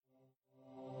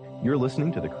You're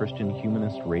listening to the Christian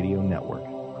Humanist Radio Network,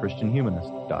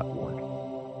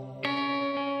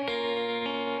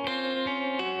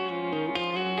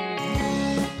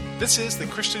 christianhumanist.org. This is the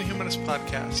Christian Humanist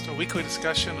Podcast, a weekly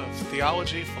discussion of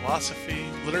theology, philosophy,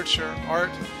 literature,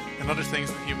 art, and other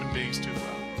things that human beings do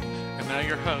well. And now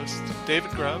your hosts,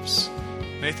 David Grubbs,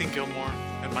 Nathan Gilmore,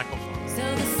 and Michial Farmer.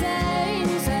 So the same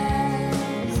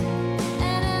says,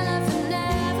 an elephant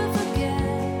never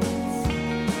forgets,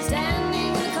 standing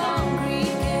in the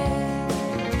concrete gate,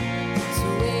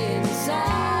 swaying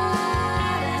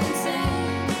sad and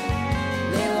insane.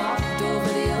 They walked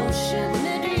over the ocean,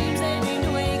 their dreams they dreamed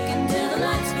awake, until the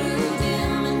lights grew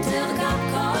dim, until the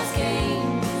cop cars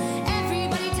came.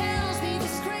 Everybody tells me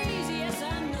this crazy, yes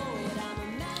I know it, I'm a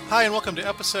man. Hi, and welcome to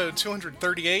episode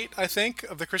 238, I think,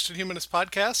 of the Christian Humanist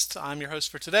Podcast. I'm your host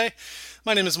for today.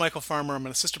 My name is Michial Farmer. I'm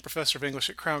an assistant professor of English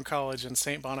at Crown College in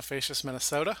St. Bonifacius,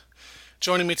 Minnesota.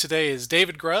 Joining me today is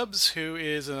David Grubbs, who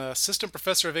is an assistant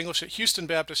professor of English at Houston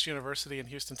Baptist University in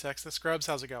Houston, Texas. Grubbs,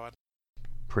 how's it going?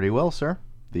 Pretty well, sir.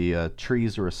 The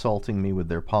trees are assaulting me with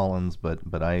their pollens,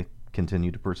 but I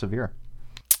continue to persevere.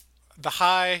 The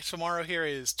high tomorrow here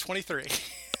is 23.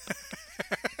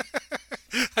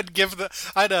 I'd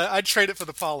trade it for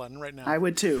the pollen right now. I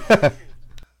would too.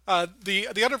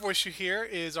 The other voice you hear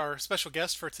is our special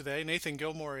guest for today. Nathan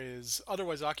Gilmore is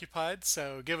otherwise occupied,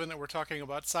 so given that we're talking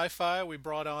about sci-fi, we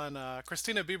brought on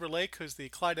Christina Bieber Lake, who's the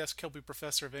Clyde S. Kilby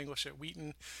Professor of English at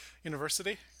Wheaton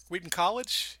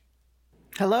College.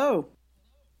 Hello.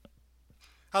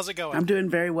 How's it going? I'm doing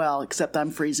very well, except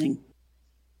I'm freezing.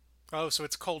 Oh, so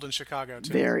it's cold in Chicago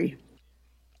too. Very.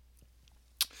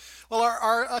 Well,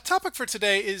 our topic for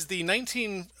today is the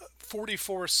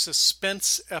 1944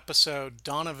 suspense episode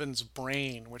Donovan's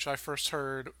Brain, which I first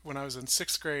heard when I was in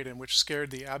 6th grade and which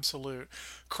scared the absolute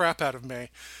crap out of me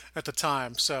at the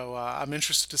time. So I'm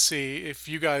interested to see if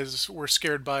you guys were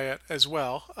scared by it as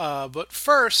well. But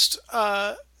first,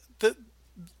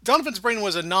 Donovan's Brain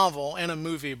was a novel and a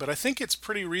movie, but I think it's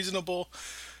pretty reasonable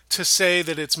to say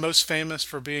that it's most famous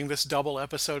for being this double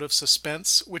episode of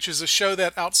Suspense, which is a show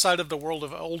that outside of the world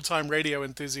of old-time radio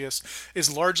enthusiasts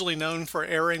is largely known for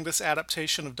airing this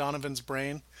adaptation of Donovan's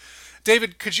Brain.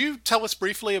 David, could you tell us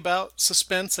briefly about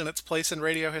Suspense and its place in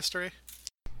radio history?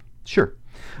 Sure.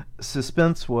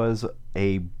 Suspense was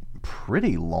a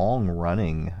pretty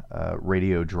long-running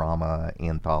radio drama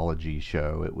anthology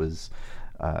show. It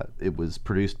was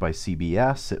produced by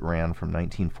CBS. It ran from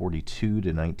 1942 to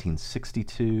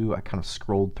 1962. I kind of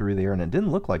scrolled through there, and it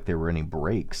didn't look like there were any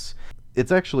breaks.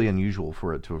 It's actually unusual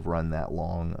for it to have run that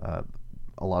long.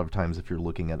 A lot of times, if you're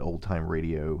looking at old-time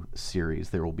radio series,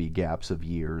 there will be gaps of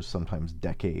years, sometimes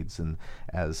decades, and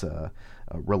as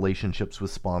relationships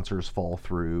with sponsors fall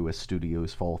through, as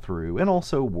studios fall through, and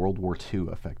also World War II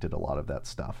affected a lot of that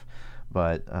stuff.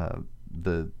 But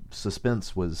the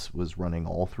Suspense was running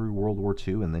all through World War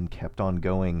II and then kept on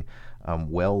going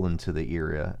well into the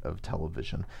era of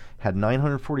television. Had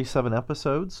 947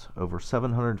 episodes, over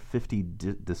 750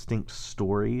 distinct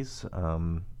stories,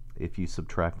 if you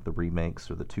subtract the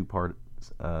remakes or the two-part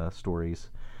stories.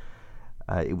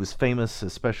 It was famous,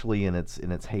 especially in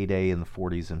its heyday in the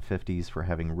 40s and 50s, for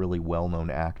having really well-known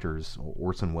actors.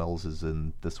 Orson Welles is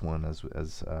in this one as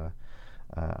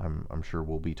I'm sure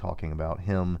we'll be talking about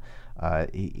him.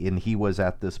 He was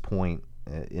at this point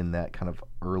in that kind of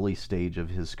early stage of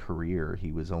his career.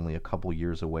 He was only a couple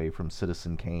years away from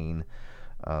Citizen Kane.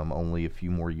 Only a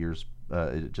few more years,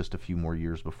 just a few more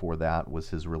years before that was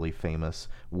his really famous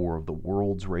War of the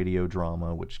Worlds radio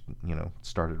drama, which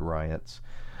started riots.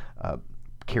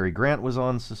 Cary Grant was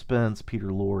on Suspense, Peter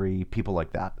Lorre, people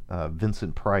like that.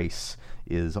 Vincent Price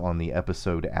is on the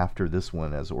episode after this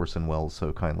one, as Orson Welles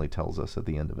so kindly tells us at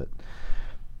the end of it.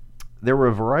 There were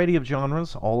a variety of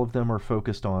genres. All of them are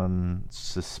focused on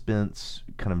suspense,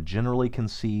 kind of generally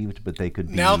conceived, but they could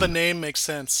be... Now the name makes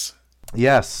sense.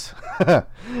 Yes.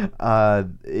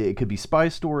 It could be spy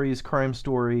stories, crime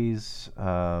stories,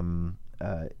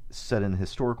 set in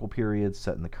historical periods,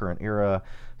 set in the current era,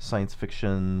 science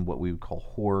fiction, what we would call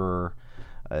horror.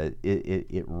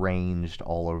 It ranged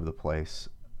all over the place.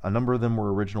 A number of them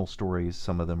were original stories.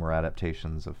 Some of them were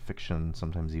adaptations of fiction,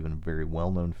 sometimes even very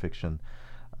well-known fiction.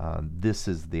 This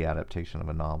is the adaptation of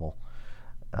a novel.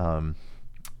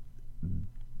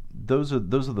 Those are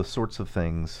the sorts of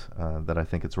things that I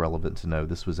think it's relevant to know.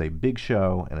 This was a big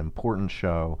show, an important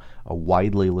show, a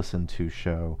widely listened to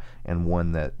show, and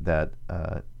one that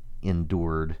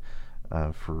endured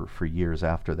for years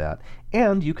after that.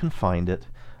 And you can find it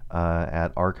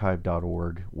at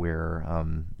archive.org, where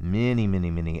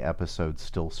many episodes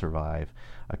still survive.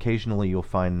 Occasionally you'll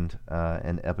find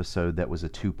an episode that was a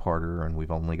two-parter, and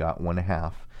we've only got one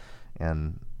half.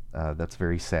 and that's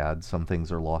very sad. Some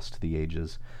things are lost to the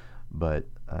ages, but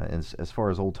as far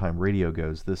as old-time radio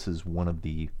goes, this is one of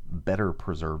the better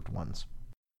preserved ones.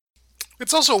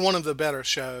 It's also one of the better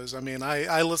shows. I mean,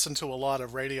 I listen to a lot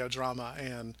of radio drama,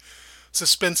 and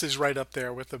Suspense is right up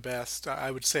there with the best.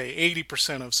 I would say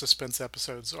 80% of Suspense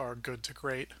episodes are good to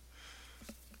great.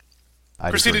 I'd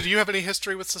Christina, agree. do you have any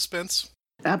history with Suspense?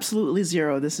 Absolutely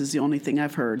zero. This is the only thing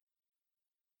I've heard.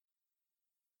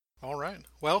 All right.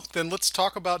 Well, then let's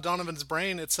talk about Donovan's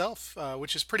brain itself,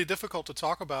 which is pretty difficult to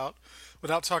talk about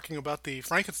without talking about the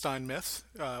Frankenstein myth,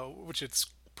 which it's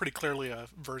pretty clearly a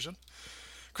version.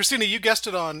 Christina, you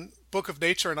guested on Book of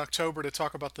Nature in October to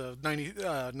talk about the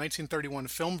 1931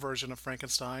 film version of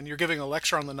Frankenstein. You're giving a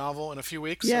lecture on the novel in a few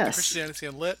weeks at the Yes. Christianity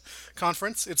and Lit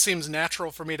conference. It seems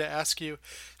natural for me to ask you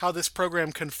how this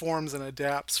program conforms and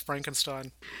adapts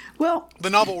Frankenstein, Well, the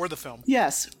novel or the film.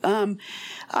 yes.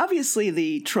 Obviously,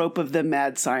 the trope of the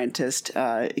mad scientist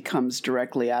it comes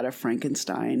directly out of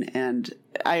Frankenstein, and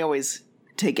I always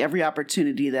take every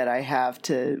opportunity that I have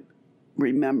to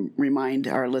remind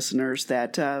our listeners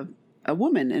that a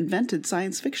woman invented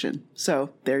science fiction.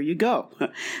 So there you go.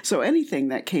 So anything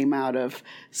that came out of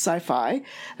sci-fi,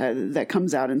 that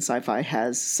comes out in sci-fi,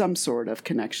 has some sort of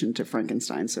connection to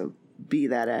Frankenstein. So be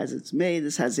that as it's may,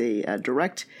 this has a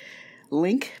direct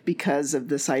link because of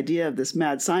this idea of this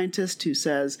mad scientist who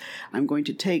says, I'm going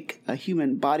to take a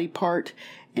human body part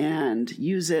and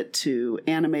use it to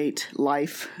animate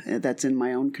life that's in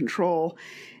my own control.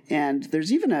 And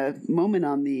there's even a moment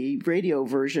on the radio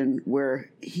version where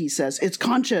he says, it's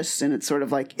conscious, and it's sort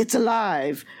of like, it's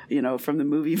alive, from the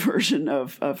movie version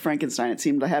of Frankenstein. It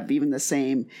seemed to have even the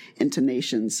same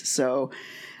intonations. So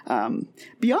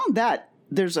beyond that,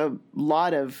 there's a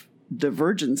lot of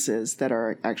divergences that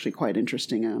are actually quite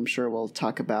interesting, and I'm sure we'll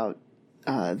talk about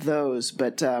those.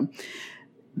 But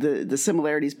the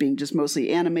similarities being just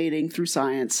mostly animating through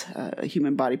science, a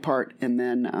human body part, and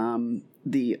then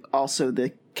the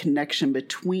connection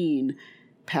between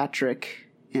Patrick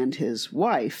and his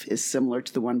wife is similar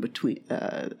to the one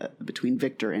between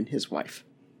Victor and his wife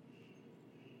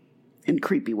in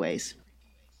creepy ways.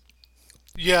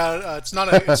 Yeah, it's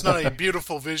not a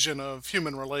beautiful vision of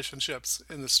human relationships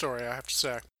in the story, I have to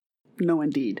say. No,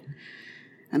 indeed.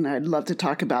 And I'd love to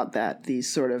talk about that.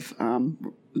 These sort of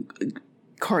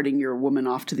carting your woman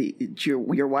off to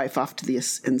your wife off to the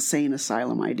insane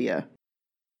asylum idea.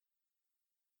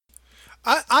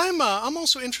 I'm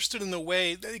also interested in the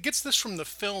way it gets this from the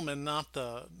film and not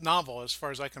the novel, as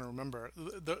far as I can remember.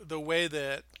 The way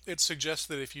that it suggests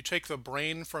that if you take the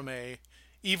brain from a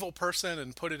evil person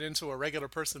and put it into a regular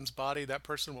person's body, that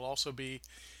person will also be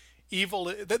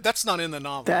evil. That's not in the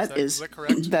novel. Is that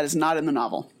correct? That is not in the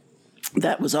novel.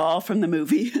 That was all from the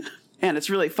movie. And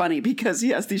it's really funny because he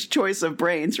has these choice of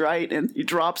brains, right? And he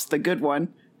drops the good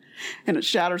one and it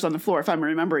shatters on the floor, if I'm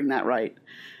remembering that right.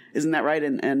 Isn't that right?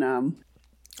 And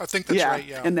I think that's right,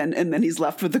 yeah. And then he's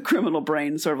left with the criminal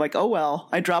brain, sort of like, oh well,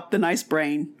 I dropped the nice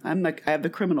brain. I have the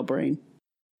criminal brain.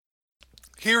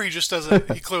 Here he just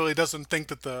doesn't. He clearly doesn't think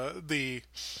that the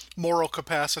moral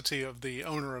capacity of the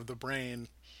owner of the brain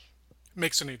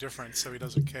makes any difference, so he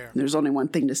doesn't care. There's only one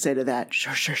thing to say to that.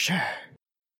 Sure.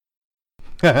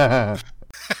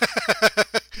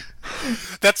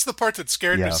 That's the part that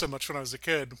scared me Yeah. so much when I was a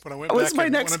kid. When I went That was back my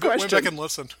and next when I went back question. and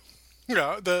listened.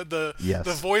 Yeah, Yes.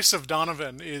 the voice of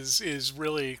Donovan is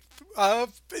really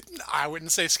I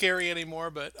wouldn't say scary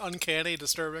anymore, but uncanny,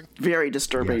 disturbing. Very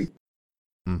disturbing. Yes.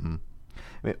 Mm-hmm.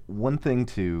 I mean, one thing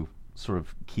to sort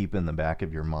of keep in the back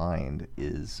of your mind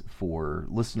is for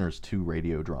listeners to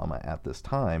radio drama at this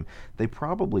time, they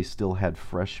probably still had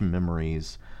fresh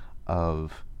memories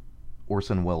of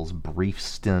Orson Welles' brief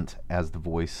stint as the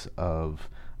voice of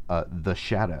the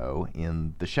Shadow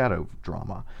in the Shadow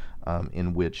drama,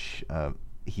 in which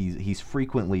he's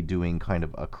frequently doing kind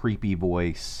of a creepy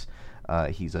voice.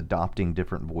 He's adopting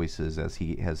different voices as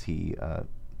he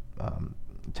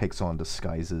takes on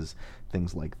disguises,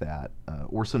 things like that.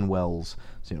 Orson Welles'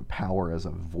 power as a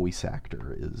voice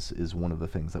actor is one of the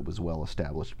things that was well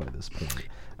established by this point.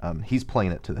 He's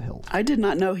playing it to the hilt. I did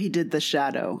not know he did The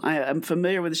Shadow. I'm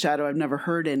familiar with The Shadow. I've never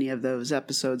heard any of those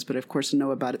episodes, but of course I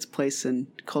know about its place in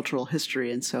cultural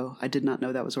history, and so I did not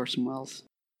know that was Orson Welles.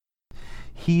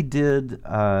 He did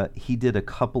a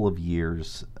couple of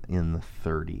years in the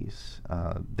 30s.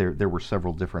 There were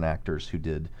several different actors who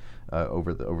did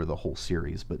over the whole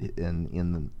series, but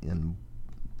in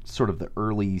sort of the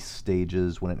early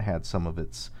stages when it had some of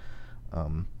its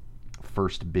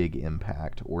first big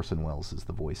impact, Orson Welles is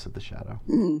the voice of the Shadow.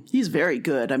 He's very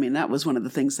good. I mean, that was one of the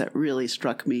things that really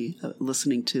struck me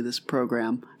listening to this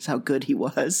program, is how good he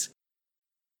was.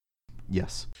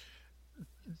 Yes.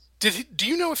 Do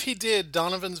you know if he did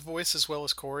Donovan's voice as well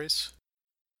as Corey's?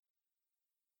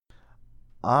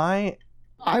 I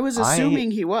I was I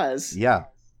assuming he was. yeah.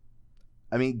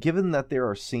 I mean, given that there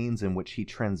are scenes in which he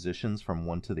transitions from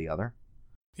one to the other,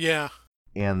 Yeah.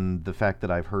 and the fact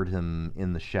that I've heard him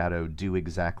in the shadow do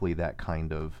exactly that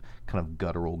kind of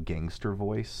guttural gangster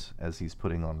voice as he's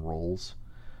putting on roles.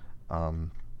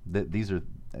 These are,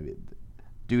 I mean,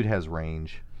 dude has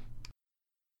range.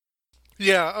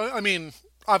 Yeah, I mean,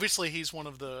 obviously he's one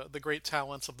of the great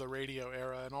talents of the radio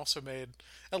era, and also made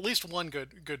at least one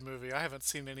good movie. I haven't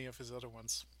seen any of his other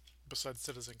ones besides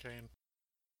Citizen Kane.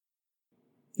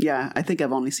 Yeah, I think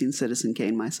I've only seen Citizen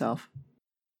Kane myself.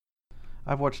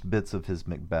 I've watched bits of his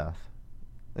Macbeth.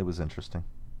 It was interesting.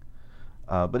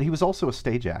 But he was also a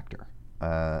stage actor,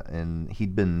 and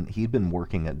he'd been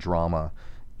working at drama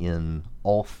in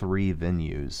all three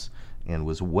venues, and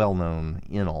was well known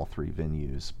in all three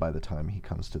venues by the time he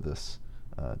comes to this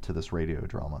radio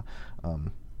drama.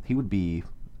 He would be.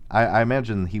 I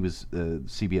imagine he was.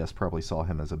 CBS probably saw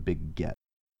him as a big get.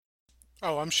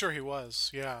 Oh, I'm sure he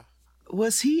was. Yeah,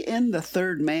 Was he in The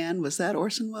Third Man? Was that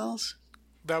Orson Welles?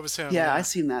 that was him. Yeah, I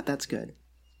seen that. That's good.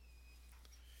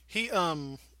 He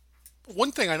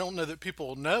one thing I don't know that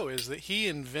people know is that he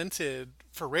invented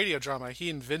for radio drama. He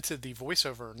invented the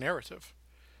voiceover narrative.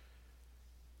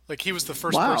 Like he was the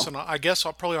first Wow. person, I guess,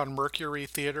 probably on Mercury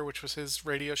Theater, which was his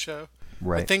radio show.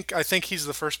 Right. I think he's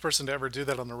the first person to ever do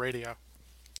that on the radio.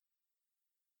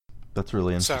 That's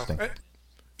really So, interesting.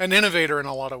 an innovator in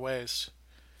a lot of ways.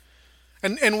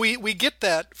 And we get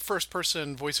that first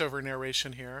person voiceover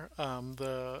narration here.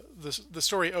 The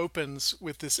story opens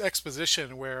with this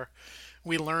exposition where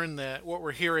we learn that what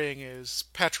we're hearing is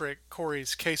Patrick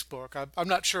Corey's casebook. I'm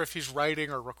not sure if he's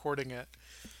writing or recording it,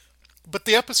 but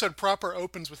the episode proper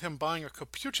opens with him buying a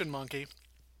capuchin monkey,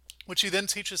 which he then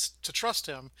teaches to trust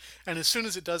him. And as soon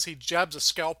as it does, he jabs a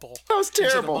scalpel That was into the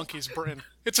terrible. monkey's brain.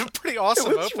 It's a pretty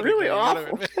awesome It was opening. really though, you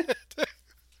gotta awful. admit.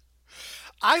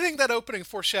 I think that opening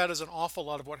foreshadows an awful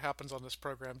lot of what happens on this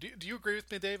program. Do you agree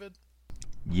with me, David?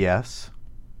 Yes.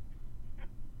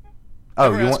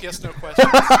 Oh, Never you ask want yes, no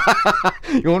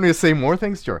questions. you want me to say more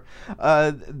things? Sure.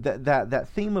 That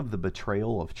theme of the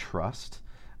betrayal of trust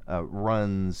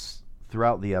runs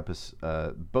throughout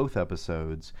the both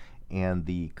episodes, and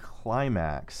the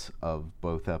climax of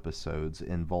both episodes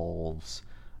involves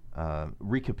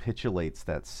recapitulates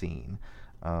that scene.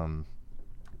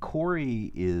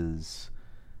 Corey is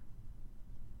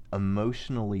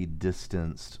emotionally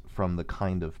distanced from the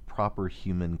kind of proper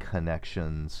human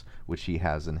connections which he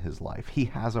has in his life. He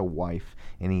has a wife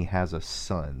and he has a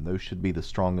son. Those should be the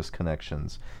strongest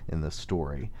connections in the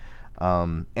story.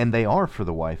 And they are for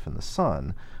the wife and the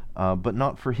son, but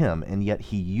not for him, and yet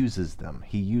he uses them.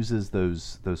 He uses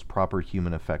those proper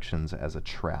human affections as a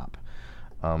trap.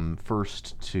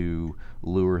 First to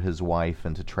lure his wife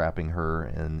into trapping her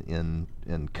and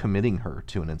committing her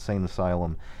to an insane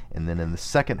asylum, and then in the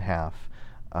second half,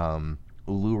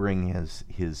 luring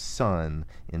his son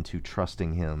into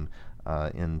trusting him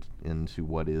into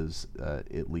what is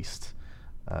at least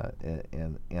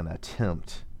an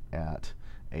attempt at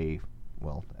a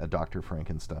Dr.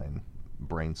 Frankenstein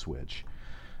brain switch.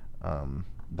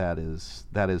 That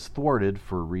is thwarted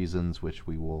for reasons which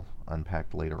we will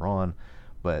unpack later on.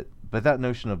 But that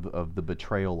notion of the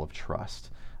betrayal of trust,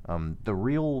 the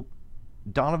real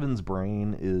Donovan's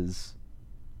brain is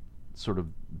sort of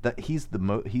that he's the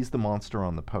monster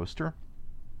on the poster,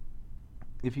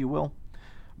 if you will,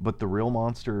 but the real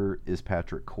monster is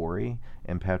Patrick Corey,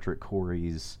 and Patrick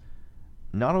Corey's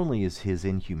not only is his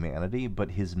inhumanity,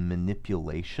 but his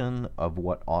manipulation of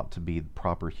what ought to be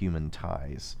proper human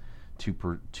ties to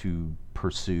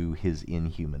pursue his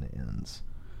inhuman ends.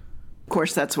 Of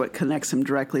course, that's what connects him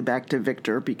directly back to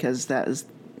Victor, because that is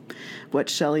what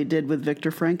Shelley did with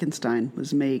Victor Frankenstein,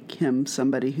 was make him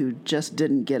somebody who just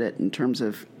didn't get it in terms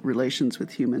of relations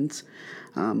with humans,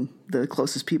 the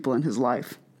closest people in his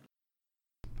life.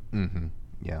 Mm-hmm.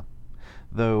 Yeah.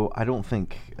 Though I don't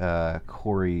think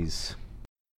Corey's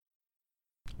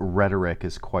rhetoric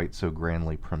is quite so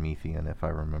grandly Promethean, if I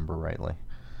remember rightly.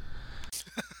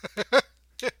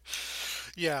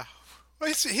 Yeah.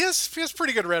 Well, he has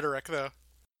pretty good rhetoric, though.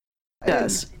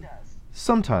 Yes.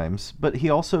 Sometimes, but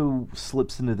he also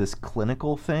slips into this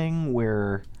clinical thing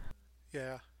where,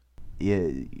 Yeah.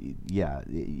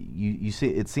 you see,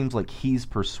 it seems like he's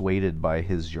persuaded by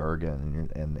his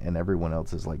jargon, and everyone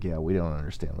else is like, yeah, we don't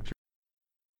understand what you're.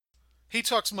 He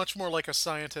talks much more like a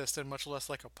scientist and much less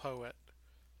like a poet.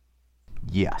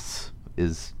 Yes.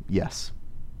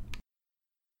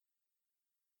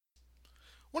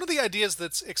 One of the ideas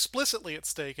that's explicitly at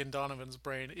stake in Donovan's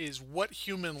brain is what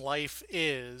human life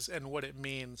is and what it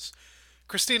means.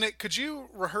 Christina, could you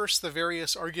rehearse the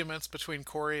various arguments between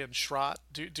Corey and Schrott?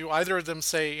 Do either of them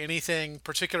say anything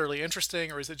particularly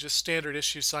interesting, or is it just standard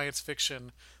issue science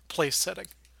fiction place setting?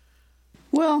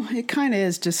 Well, it kind of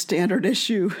is just standard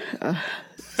issue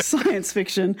science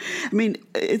fiction. I mean,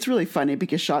 it's really funny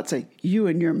because Shots say, "You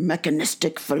and your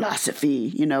mechanistic philosophy,"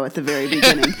 at the very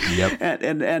beginning. Yep.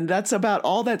 And that's about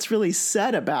all that's really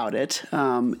said about it.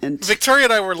 And Victoria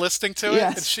and I were listening to it,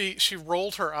 Yes. and she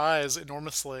rolled her eyes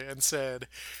enormously and said,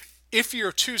 "If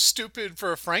you're too stupid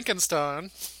for a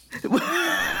Frankenstein."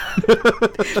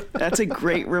 that's a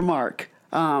great remark.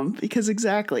 Because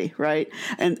exactly, right?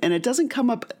 And it doesn't come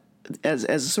up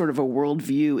as sort of a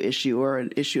worldview issue or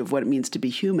an issue of what it means to be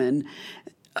human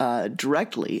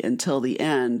directly until the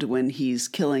end when he's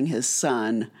killing his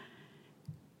son.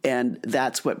 And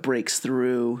that's what breaks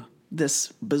through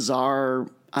this bizarre,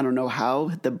 I don't know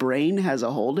how the brain has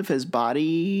a hold of his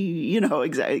body,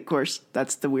 exactly. Of course,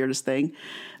 that's the weirdest thing.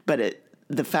 But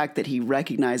the fact that he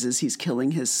recognizes he's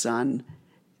killing his son,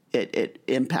 it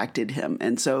impacted him.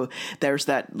 And so there's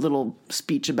that little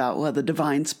speech about, well, the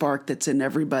divine spark that's in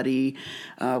everybody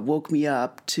woke me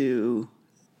up to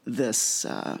this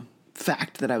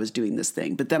fact that I was doing this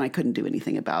thing. But then I couldn't do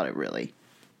anything about it, really.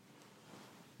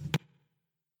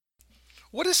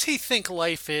 What does he think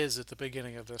life is at the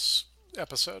beginning of this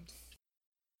episode?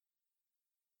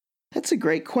 That's a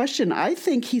great question. I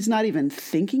think he's not even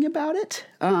thinking about it.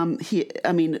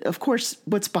 Of course,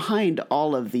 what's behind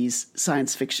all of these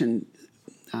science fiction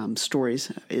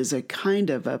stories is a kind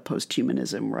of a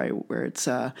posthumanism, right? Where it's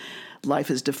life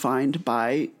is defined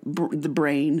by the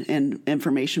brain and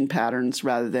information patterns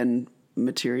rather than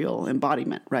material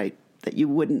embodiment, right? That you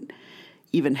wouldn't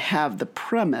even have the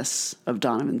premise of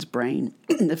Donovan's brain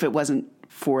if it wasn't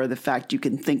for the fact you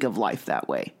can think of life that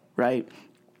way, right?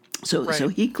 So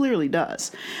he clearly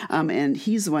does. And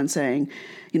he's the one saying,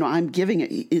 I'm giving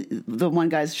it. The one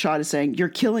guy's shot is saying, you're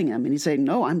killing him. And he's saying,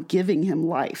 no, I'm giving him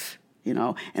life,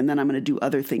 and then I'm going to do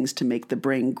other things to make the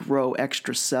brain grow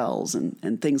extra cells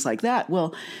and things like that.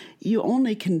 Well, you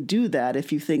only can do that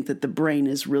if you think that the brain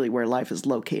is really where life is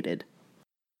located.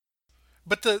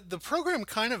 But the program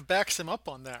kind of backs him up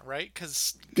on that, right?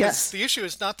 Because Yes. the issue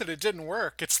is not that it didn't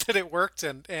work; it's that it worked,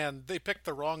 and they picked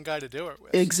the wrong guy to do it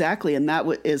with. Exactly, and that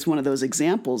is one of those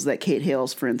examples that Kate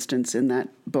Hales, for instance, in that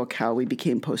book, How We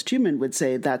Became Posthuman, would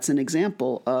say that's an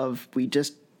example of we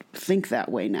just think that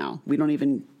way now. We don't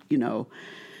even,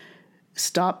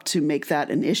 stop to make that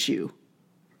an issue.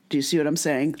 Do you see what I'm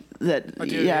saying? That I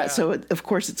do, yeah. yeah. So of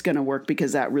course it's going to work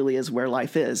because that really is where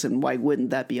life is, and why wouldn't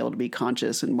that be able to be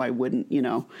conscious? And why wouldn't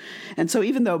And so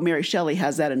even though Mary Shelley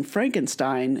has that in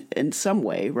Frankenstein in some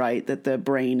way, right, that the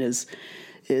brain is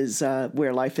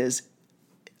where life is.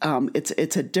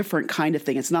 It's a different kind of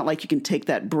thing. It's not like you can take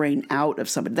that brain out of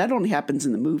somebody. That only happens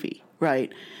in the movie,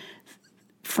 right?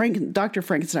 Dr.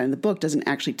 Frankenstein in the book doesn't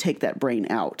actually take that brain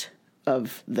out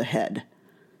of the head.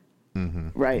 Mm-hmm.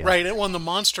 Right. Right, and when the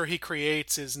monster he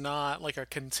creates is not like a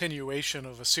continuation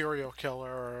of a serial killer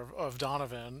or of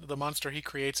Donovan, the monster he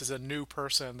creates is a new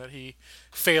person that he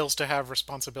fails to have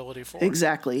responsibility for.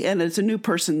 Exactly. And it's a new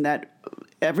person that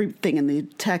everything in the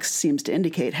text seems to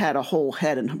indicate had a whole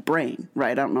head and brain,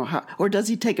 right? I don't know how, or does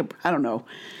he take I don't know.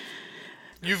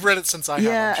 You've read it since I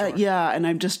have, I'm sure. Yeah, and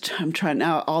I'm trying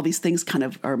now, all these things kind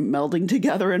of are melding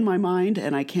together in my mind,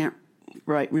 and I can't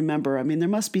remember. I mean, there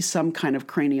must be some kind of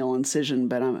cranial incision,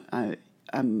 but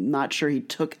I'm not sure he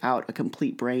took out a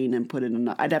complete brain and put it in.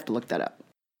 I'd have to look that up.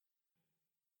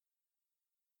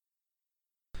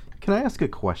 Can I ask a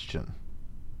question?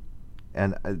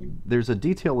 And there's a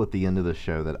detail at the end of the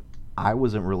show that I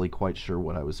wasn't really quite sure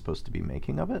what I was supposed to be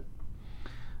making of it.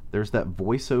 There's that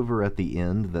voiceover at the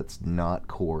end that's not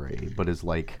Corey, but is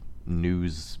like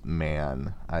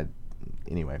newsman.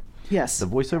 Anyway. Yes. The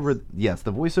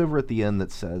voiceover at the end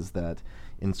that says that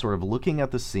in sort of looking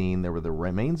at the scene, there were the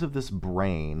remains of this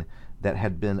brain that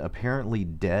had been apparently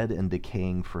dead and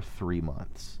decaying for 3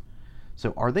 months.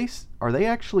 So are they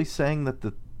actually saying that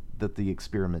the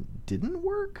experiment didn't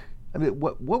work? I mean,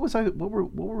 what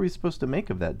were we supposed to make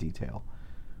of that detail?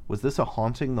 Was this a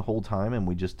haunting the whole time and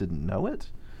we just didn't know it?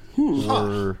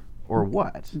 Or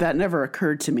what? That never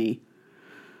occurred to me.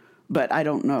 But I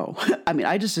don't know. I mean,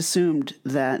 I just assumed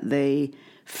that they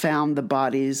found the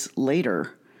bodies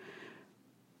later.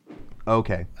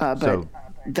 Okay. But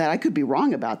that I could be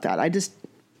wrong about that.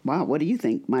 Wow, what do you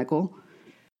think, Michael?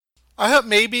 I thought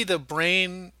maybe the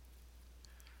brain,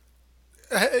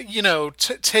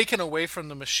 taken away from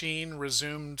the machine,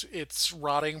 resumed its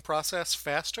rotting process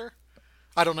faster.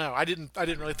 I don't know. I didn't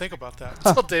really think about that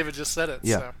until David just said it.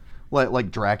 Yeah. So.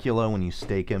 Like Dracula when you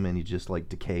stake him and he just like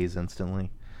decays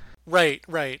instantly. Right,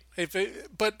 right.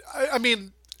 But I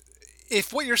mean,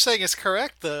 if what you're saying is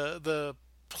correct, the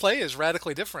play is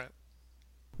radically different.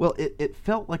 Well, it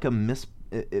felt like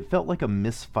it felt like a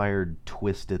misfired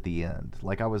twist at the end.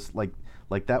 Like I was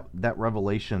like that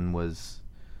revelation was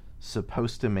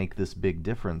supposed to make this big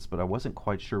difference, but I wasn't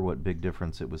quite sure what big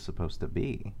difference it was supposed to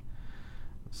be.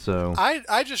 So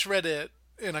I just read it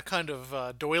in a kind of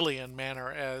Doylean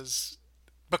manner as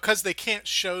because they can't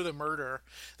show the murder,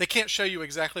 they can't show you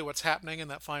exactly what's happening in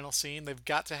that final scene. They've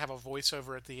got to have a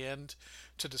voiceover at the end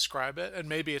to describe it, and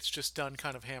maybe it's just done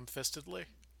kind of ham-fistedly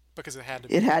because it had to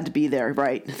be. It had to be there,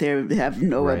 right? They have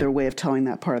no Right. other way of telling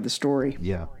that part of the story.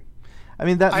 yeah, I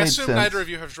mean that I made assume sense. neither of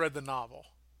you have read the novel.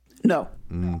 No.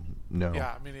 No.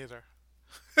 Yeah, me neither.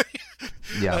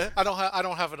 Yeah. I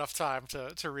don't have enough time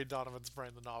to read Donovan's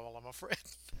Brain, the novel, I'm afraid.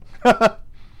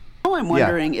 Oh, I'm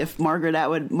wondering if Margaret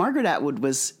Atwood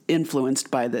was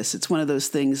influenced by this. It's one of those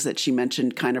things that she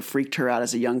mentioned kind of freaked her out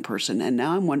as a young person. And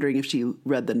now I'm wondering if she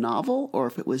read the novel or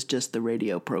if it was just the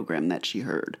radio program that she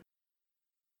heard.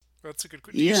 That's a good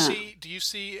question. Yeah. Do you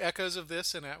see echoes of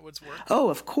this in Atwood's work? Oh,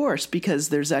 of course, because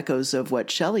there's echoes of what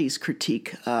Shelley's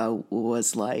critique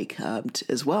was like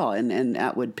as well. And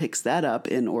Atwood picks that up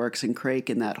in Oryx and Crake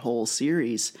in that whole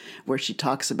series where she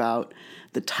talks about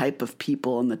the type of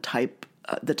people and the type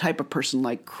of person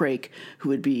like Crake who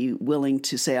would be willing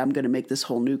to say, I'm going to make this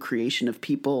whole new creation of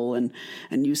people and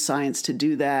use science to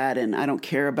do that. And I don't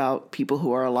care about people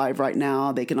who are alive right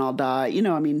now. They can all die. You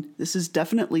know, I mean, this is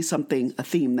definitely a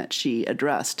theme that she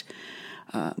addressed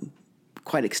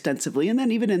quite extensively. And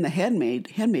then even in the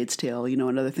Handmaid's Tale, you know,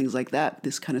 and other things like that,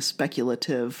 this kind of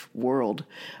speculative world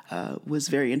was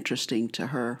very interesting to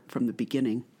her from the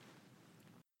beginning.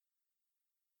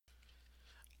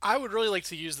 I would really like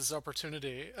to use this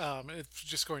opportunity. It's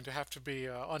just going to have to be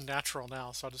unnatural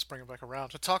now, so I'll just bring it back around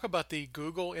to talk about the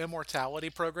Google Immortality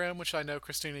program, which I know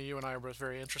Christina, you and I are both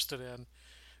very interested in.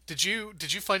 Did you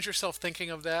find yourself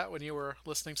thinking of that when you were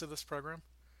listening to this program?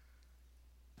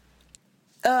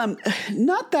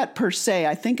 Not that per se.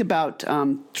 I think about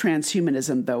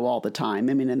transhumanism though all the time.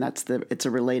 I mean, and it's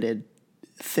a related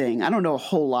thing. I don't know a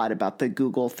whole lot about the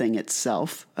Google thing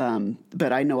itself,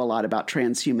 but I know a lot about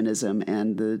transhumanism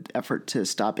and the effort to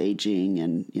stop aging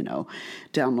and, you know,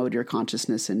 download your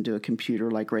consciousness into a computer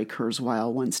like Ray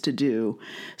Kurzweil wants to do.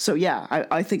 So yeah,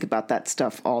 I think about that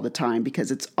stuff all the time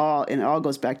because it all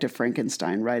goes back to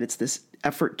Frankenstein, right? It's this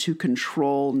effort to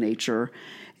control nature.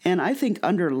 And I think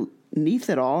underneath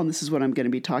it all, and this is what I'm going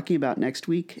to be talking about next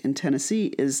week in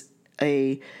Tennessee, is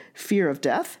a fear of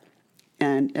death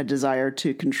and a desire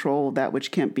to control that which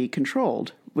can't be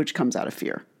controlled, which comes out of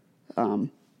fear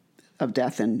of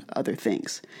death and other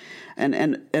things.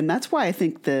 And that's why I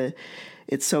think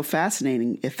it's so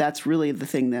fascinating. If that's really the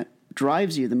thing that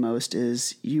drives you the most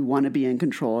is you want to be in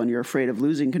control and you're afraid of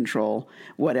losing control,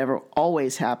 whatever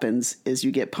always happens is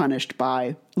you get punished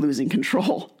by losing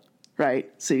control, right?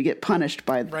 So you get punished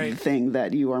by the thing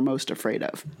that you are most afraid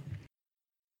of.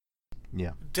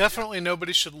 Yeah. Definitely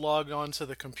nobody should log on to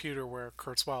the computer where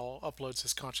Kurzweil uploads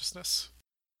his consciousness.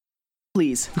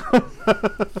 Please.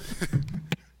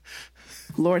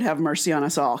 Lord have mercy on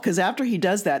us all. Because after he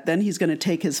does that, then he's going to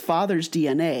take his father's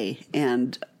DNA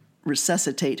and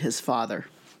resuscitate his father.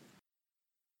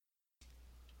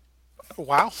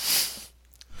 Wow.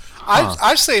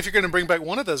 I say if you're going to bring back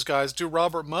one of those guys, do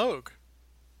Robert Moog.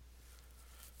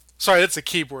 Sorry, that's a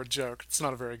keyboard joke. It's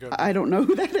not a very good one. I don't know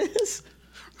who that is.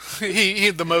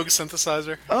 he the Moog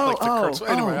synthesizer.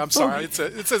 Anyway, I'm sorry.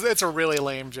 It's a really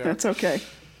lame joke. That's okay.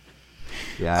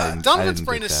 Yeah. Donovan's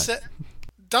brain is set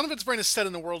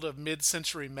in the world of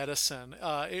mid-century medicine.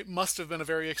 It must have been a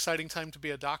very exciting time to be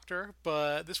a doctor,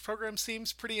 but this program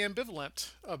seems pretty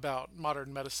ambivalent about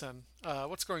modern medicine.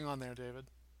 What's going on there, David?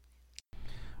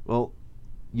 Well,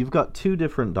 you've got two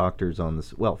different doctors on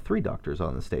this. Well, three doctors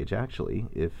on the stage actually,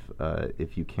 if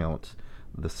you count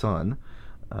the son,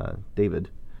 David.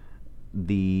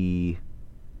 There's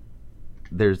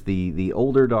the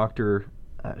older doctor,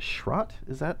 Schrott.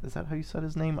 Is that how you said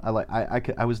his name?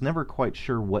 I was never quite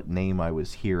sure what name I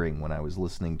was hearing when I was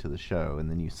listening to the show,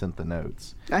 and then you sent the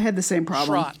notes. I had the same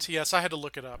problem. Schrott. Yes, I had to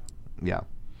look it up. Yeah.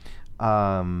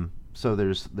 So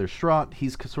there's Schrott.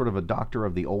 He's sort of a doctor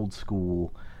of the old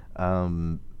school.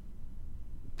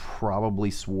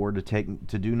 Probably swore to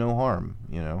do no harm,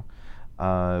 you know.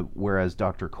 Whereas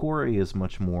Dr. Corey is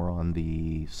much more on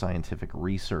the scientific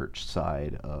research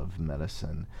side of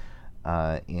medicine,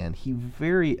 and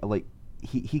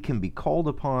he can be called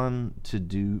upon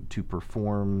to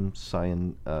perform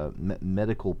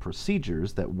medical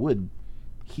procedures that would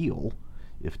heal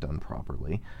if done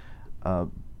properly,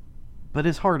 but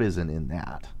his heart isn't in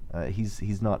that.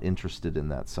 He's not interested in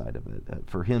that side of it.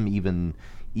 For him, even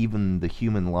the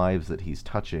human lives that he's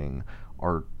touching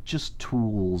are just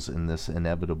tools in this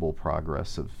inevitable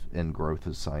progress and growth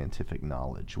of scientific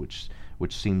knowledge, which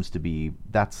seems to be,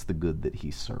 that's the good that he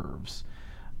serves.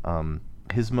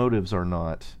 His motives are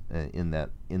not in that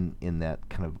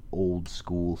kind of old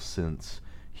school sense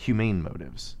humane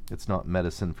motives. It's not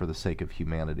medicine for the sake of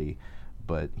humanity,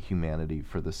 but humanity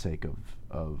for the sake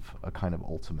of a kind of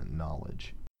ultimate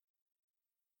knowledge.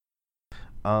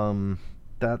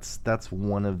 That's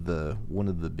one of the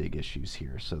big issues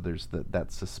here. So there's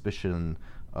that suspicion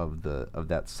of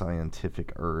that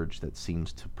scientific urge that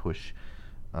seems to push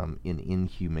in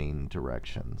inhumane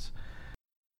directions.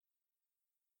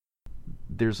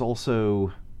 There's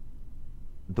also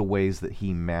the ways that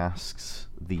he masks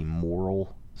the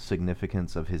moral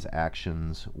significance of his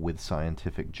actions with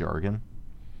scientific jargon.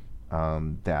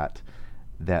 That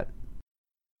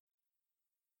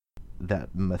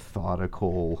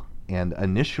methodical and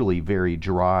initially very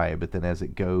dry, but then as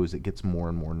it goes, it gets more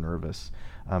and more nervous,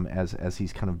 as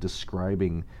he's kind of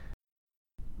describing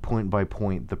point by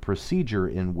point the procedure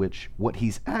in which what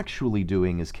he's actually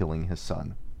doing is killing his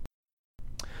son.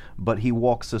 But he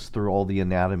walks us through all the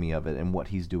anatomy of it and what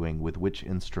he's doing with which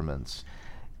instruments,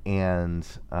 and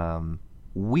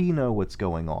we know what's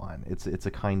going on. It's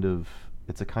a kind of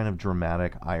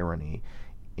dramatic irony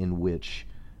in which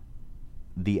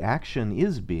the action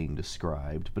is being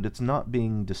described, but it's not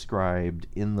being described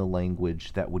in the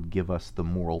language that would give us the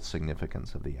moral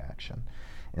significance of the action.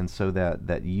 And so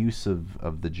that use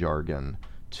of the jargon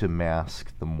to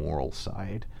mask the moral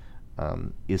side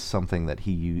is something that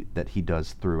he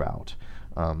does throughout.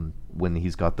 When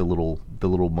he's got the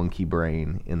little monkey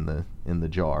brain in the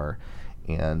jar,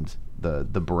 and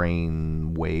the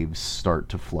brain waves start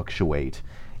to fluctuate,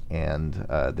 and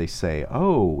they say,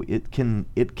 "Oh, it can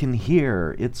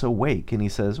hear. It's awake." And he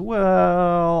says,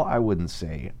 "Well, I wouldn't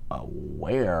say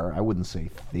aware. I wouldn't say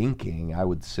thinking. I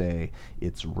would say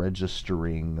it's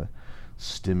registering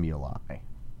stimuli."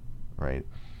 Right?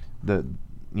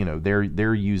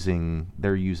 They're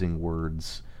using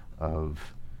words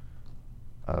of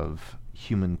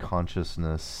human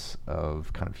consciousness,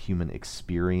 of kind of human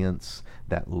experience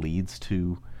that leads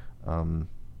to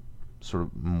sort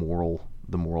of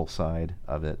the moral side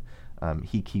of it.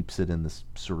 He keeps it in this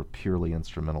sort of purely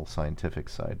instrumental scientific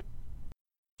side.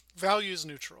 Values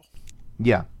neutral.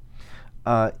 Yeah.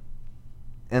 And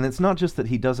it's not just that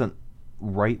he doesn't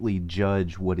rightly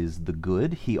judge what is the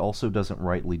good, he also doesn't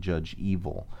rightly judge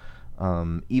evil.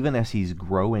 Even as he's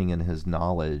growing in his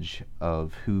knowledge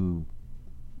of who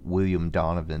William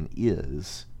Donovan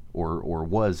is or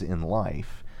was in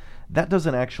life, that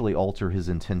doesn't actually alter his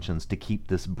intentions to keep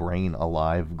this brain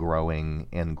alive, growing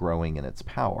in its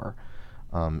power.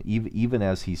 Even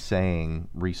as he's saying,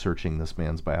 researching this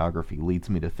man's biography leads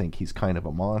me to think he's kind of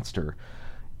a monster,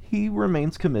 he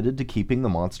remains committed to keeping the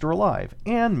monster alive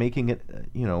and making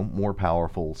it, more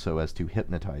powerful so as to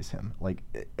hypnotize him. Like,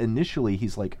 initially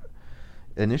he's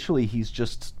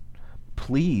just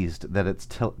pleased that it's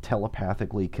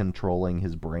telepathically controlling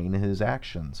his brain and his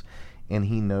actions. And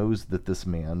he knows that this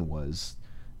man was,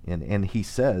 and he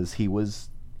says he was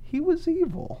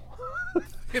evil.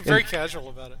 Very casual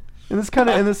about it. In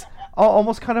this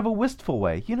almost kind of a wistful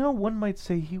way. One might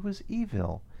say he was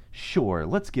evil. Sure,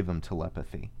 let's give him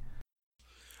telepathy.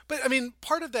 But I mean,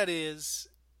 part of that is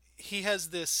he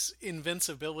has this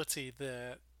invincibility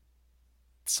that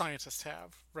scientists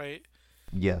have, right?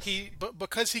 Yes. But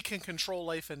because he can control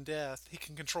life and death, he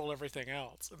can control everything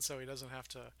else, and so he doesn't have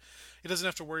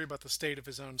to worry about the state of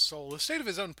his own soul, the state of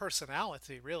his own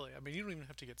personality. Really, I mean, you don't even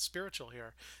have to get spiritual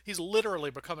here. He's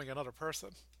literally becoming another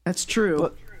person. That's true.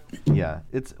 Well, yeah,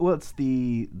 it's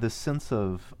the sense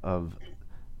of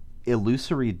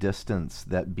illusory distance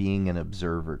that being an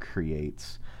observer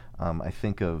creates. I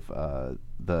think of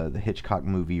the Hitchcock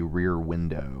movie Rear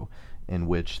Window, in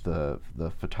which the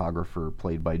photographer,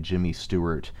 played by Jimmy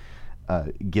Stewart,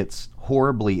 gets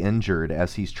horribly injured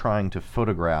as he's trying to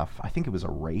photograph, I think it was a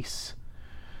race.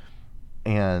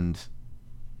 And,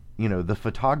 the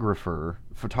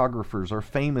photographers are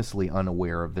famously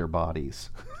unaware of their bodies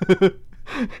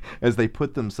as they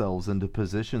put themselves into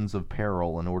positions of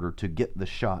peril in order to get the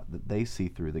shot that they see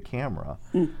through the camera.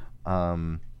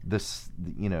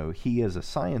 He as a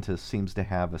scientist seems to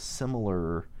have a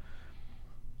similar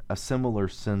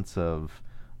sense of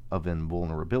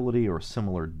invulnerability, or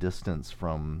similar distance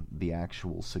from the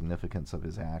actual significance of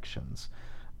his actions.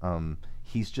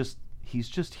 He's just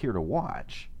here to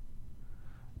watch.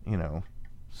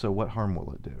 So what harm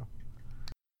will it do?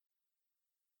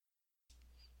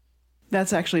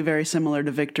 That's actually very similar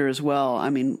to Victor as well. I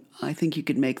mean, I think you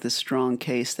could make the strong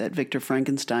case that Victor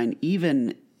Frankenstein,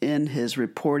 even in his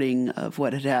reporting of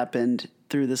what had happened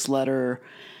through this letter,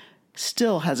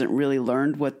 still hasn't really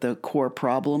learned what the core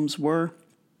problems were.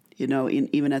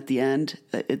 Even at the end,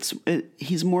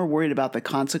 he's more worried about the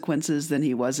consequences than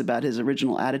he was about his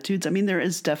original attitudes. I mean, there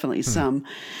is definitely some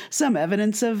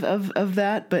evidence of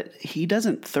that, but he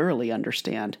doesn't thoroughly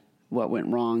understand what went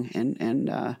wrong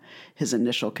and his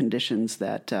initial conditions,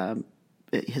 that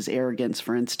his arrogance,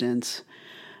 for instance.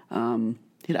 I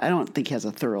don't think he has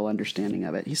a thorough understanding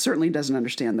of it. He certainly doesn't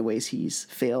understand the ways he's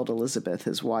failed Elizabeth,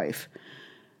 his wife.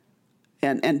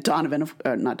 And Donovan,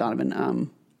 not Donovan,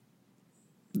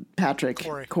 Patrick,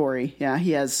 Corey. Yeah,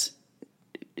 he has,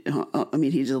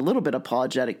 he's a little bit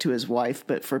apologetic to his wife,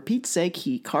 but for Pete's sake,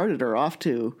 he carted her off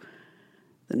to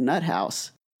the nut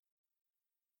house.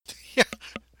 Yeah.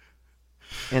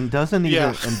 And doesn't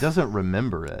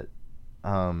remember it.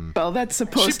 Well, that's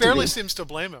supposed to be. She barely seems to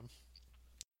blame him.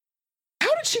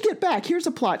 How did she get back? Here's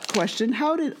a plot question.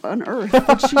 How on earth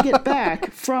did she get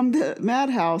back from the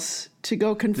madhouse to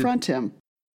go confront him?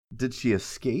 Did she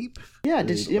escape? Yeah,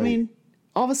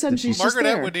 all of a sudden she's just there.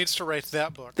 Margaret Atwood needs to write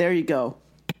that book. There you go.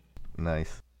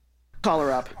 Nice. Call her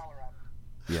up.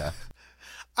 Yeah.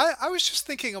 I was just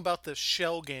thinking about the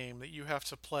shell game that you have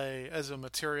to play as a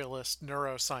materialist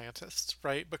neuroscientist,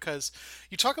 right? Because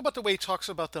you talk about the way he talks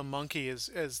about the monkey as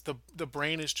the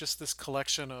brain is just this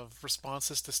collection of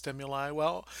responses to stimuli.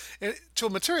 Well, to a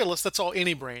materialist, that's all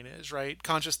any brain is, right?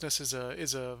 Consciousness is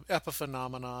a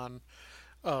epiphenomenon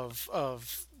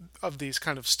of these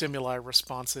kind of stimuli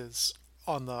responses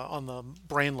on the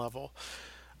brain level.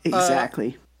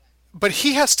 Exactly. But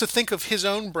he has to think of his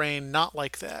own brain not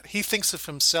like that. He thinks of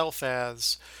himself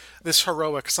as this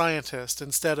heroic scientist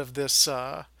instead of this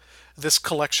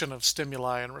collection of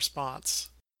stimuli and response.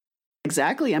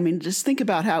 Exactly. I mean, just think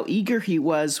about how eager he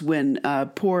was when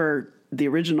the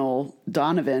original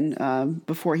Donovan,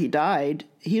 before he died,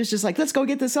 he was just like, let's go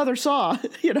get this other saw.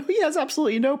 He has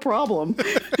absolutely no problem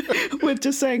with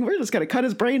just saying, we're just going to cut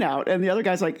his brain out. And the other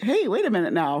guy's like, hey, wait a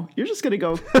minute now. You're just going to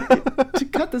go to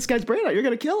cut this guy's brain out. You're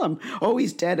going to kill him. Oh,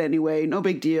 he's dead anyway. No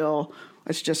big deal.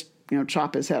 Let's just,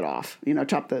 chop his head off,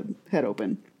 chop the head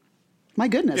open. My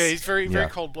goodness. Yeah, he's very, very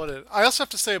cold-blooded. I also have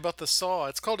to say about the saw,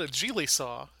 it's called a Geely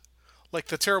saw. Like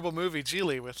the terrible movie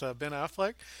Geely with Ben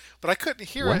Affleck. But I couldn't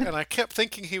hear it, and I kept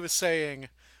thinking he was saying,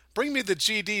 bring me the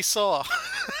GD saw.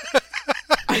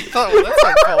 I thought, well, that's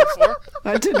uncalled for.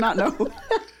 I did not know.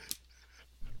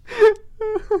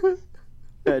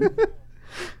 Good.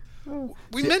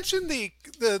 We mentioned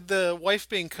the wife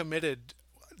being committed.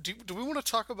 Do we want to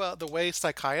talk about the way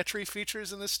psychiatry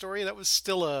features in this story? That was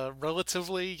still a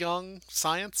relatively young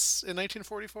science in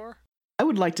 1944. I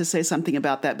would like to say something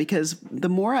about that, because the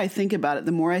more I think about it,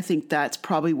 the more I think that's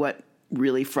probably what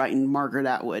really frightened Margaret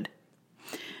Atwood,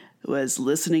 was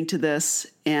listening to this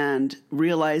and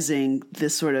realizing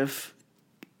this sort of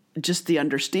just the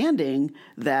understanding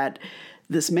that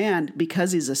this man,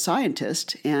 because he's a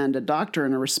scientist and a doctor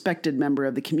and a respected member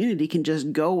of the community, can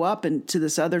just go up and to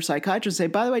this other psychiatrist and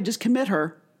say, by the way, just commit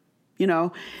her,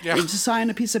 and just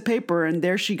sign a piece of paper, and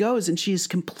there she goes, and she's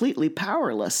completely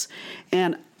powerless.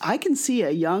 And I can see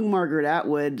a young Margaret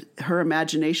Atwood, her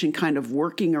imagination kind of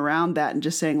working around that and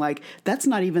just saying, like, that's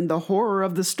not even the horror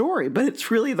of the story, but it's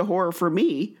really the horror for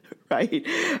me, right?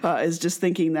 Is just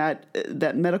thinking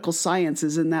that medical science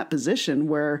is in that position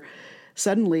where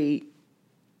suddenly,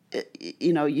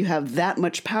 you have that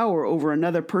much power over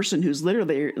another person who's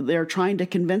literally, they're trying to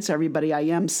convince everybody I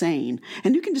am sane.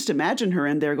 And you can just imagine her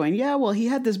in there going, yeah, well, he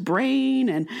had this brain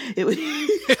and it was,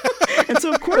 and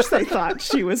so of course they thought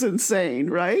she was insane,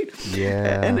 right?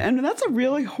 Yeah. And that's a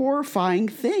really horrifying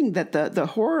thing, that the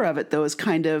horror of it, though, is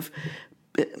kind of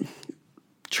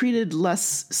treated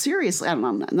less seriously. I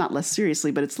don't know, not less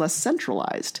seriously, but it's less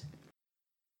centralized.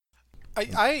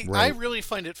 I really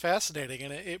find it fascinating,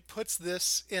 and it puts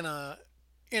this in a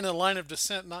line of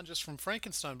descent, not just from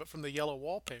Frankenstein, but from the Yellow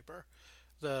Wallpaper,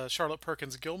 the Charlotte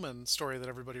Perkins Gilman story that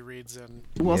everybody reads in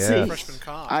Freshman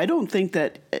Comp. I don't think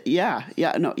that.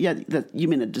 That you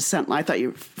mean a dissent? I thought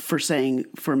you were saying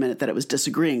for a minute that it was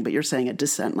disagreeing, but you're saying a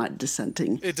dissent, not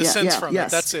dissenting. It dissents from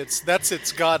it. That's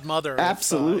its godmother.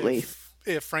 Absolutely.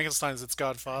 If Frankenstein's its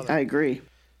godfather. I agree.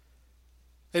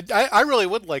 I really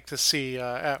would like to see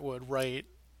Atwood write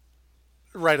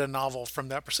a novel from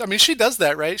that perspective. I mean, she does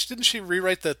that, right? Didn't she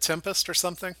rewrite The Tempest or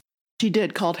something? She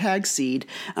did, called Hagseed.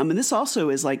 And this also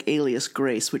is like Alias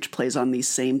Grace, which plays on these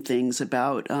same things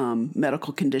about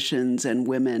medical conditions and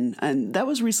women. And that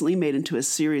was recently made into a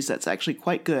series that's actually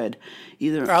quite good.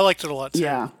 I liked it a lot, too.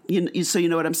 Yeah. So you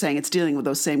know what I'm saying? It's dealing with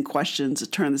those same questions, a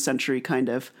turn-of-the-century kind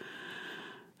of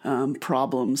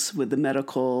problems with the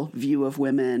medical view of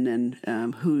women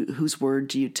and whose word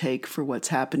do you take for what's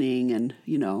happening. And,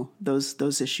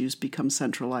 those issues become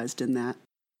centralized in that.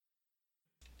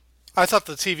 I thought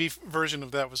the TV version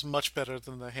of that was much better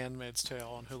than The Handmaid's Tale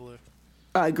on Hulu.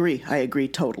 I agree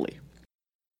totally.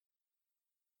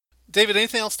 David,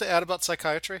 anything else to add about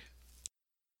psychiatry?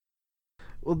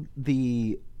 Well,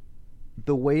 the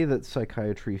way that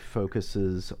psychiatry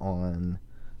focuses on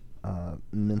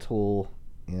mental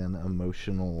and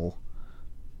emotional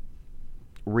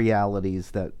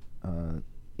realities that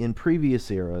in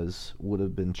previous eras would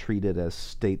have been treated as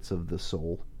states of the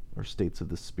soul or states of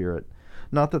the spirit.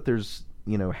 Not that there's,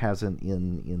 hasn't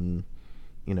in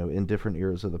different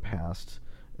eras of the past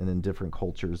and in different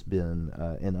cultures been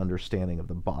an understanding of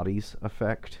the body's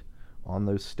effect on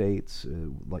those states,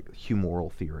 like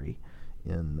humoral theory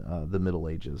in the Middle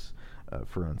Ages,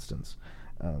 for instance,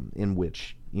 in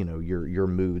which, your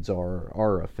moods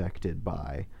are affected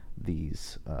by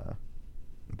these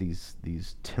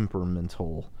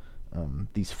temperamental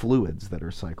these fluids that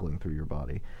are cycling through your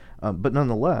body. But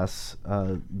nonetheless,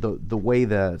 the way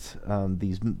that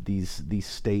these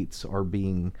states are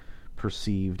being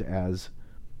perceived as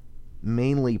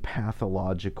mainly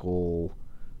pathological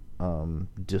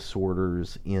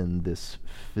disorders in this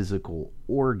physical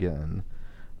organ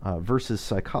versus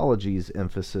psychology's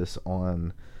emphasis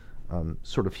on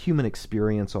sort of human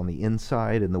experience on the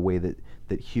inside and the way that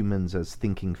humans as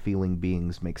thinking, feeling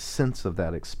beings make sense of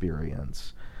that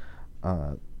experience.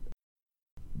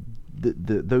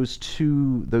 Those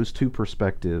two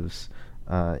perspectives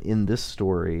in this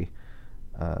story,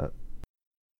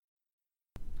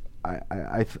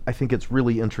 I think it's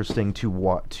really interesting to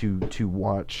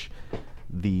watch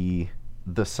the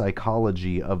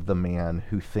psychology of the man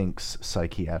who thinks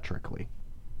psychiatrically,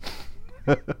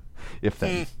 if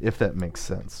that makes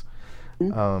sense,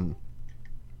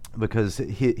 because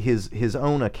his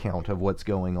own account of what's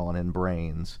going on in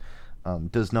brains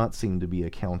does not seem to be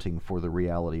accounting for the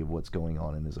reality of what's going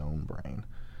on in his own brain.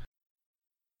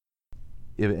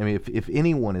 If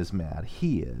anyone is mad,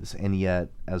 he is, and yet,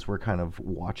 as we're kind of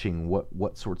watching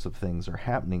what sorts of things are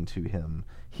happening to him,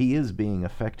 he is being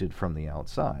affected from the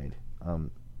outside.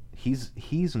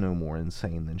 He's no more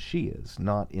insane than she is,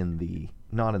 not in the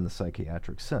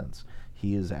psychiatric sense.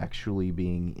 He is actually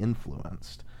being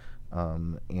influenced,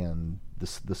 and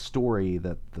the story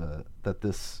that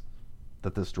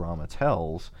this drama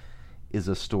tells is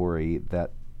a story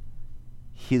that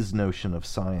his notion of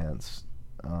science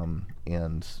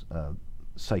and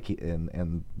psyche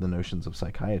and the notions of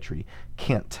psychiatry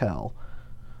can't tell.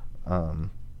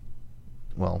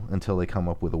 Well, until they come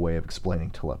up with a way of explaining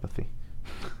telepathy.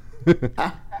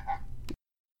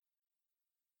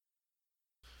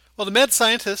 Well, the mad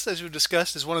scientist, as we've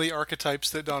discussed, is one of the archetypes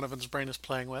that Donovan's brain is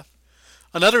playing with.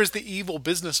 Another is the evil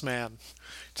businessman.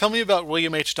 Tell me about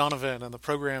William H. Donovan and the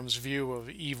program's view of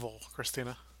evil,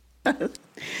 Christina.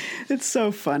 It's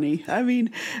so funny. I mean,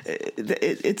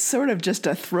 it's sort of just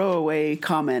a throwaway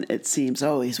comment, it seems.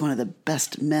 Oh, he's one of the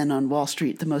best men on Wall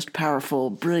Street, the most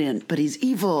powerful, brilliant, but he's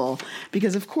evil.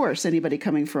 Because, of course, anybody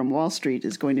coming from Wall Street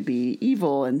is going to be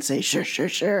evil and say,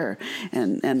 sure.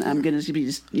 And I'm going to be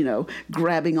just,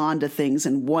 grabbing onto things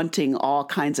and wanting all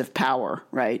kinds of power,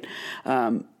 right?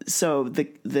 So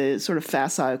the sort of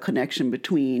facile connection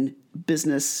between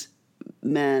business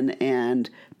men and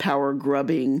power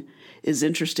grubbing is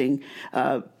interesting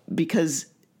because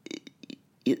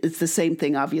it's the same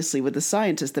thing, obviously, with the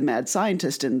scientist, the mad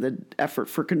scientist, and the effort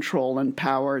for control and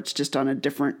power. It's just on a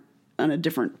different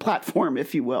platform,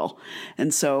 if you will.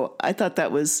 And so I thought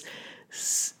that was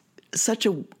such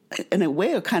in a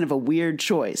way, a kind of a weird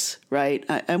choice, right?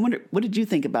 I wonder, what did you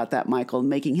think about that, Michael,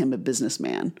 making him a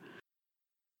businessman?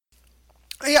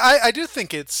 Yeah, I do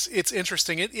think it's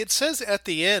interesting. It says at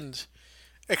the end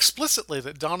explicitly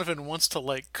that Donovan wants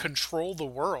to control the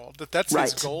world. That's right.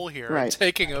 His goal here, right.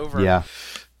 Taking over. Yeah.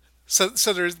 So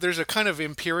there's a kind of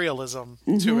imperialism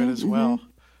to it as well.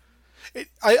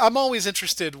 I'm always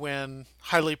interested when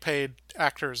highly paid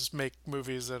actors make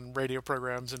movies and radio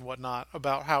programs and whatnot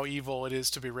about how evil it is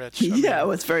to be rich.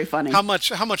 It's very funny. How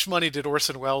much money did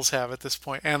Orson Welles have at this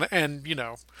point? And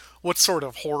what sort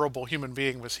of horrible human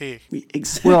being was he?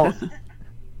 Exactly. Well,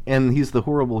 and he's the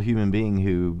horrible human being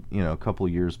who, a couple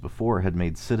years before had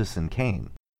made Citizen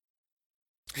Kane.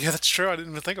 Yeah, that's true. I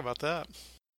didn't even think about that.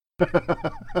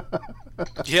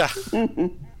 Yeah.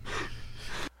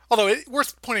 Although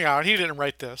worth pointing out, he didn't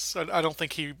write this. I don't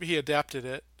think he adapted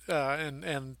it,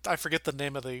 and I forget the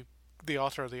name of the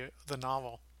author of the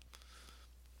novel.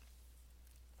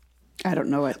 I don't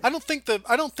know it. I don't think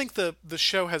the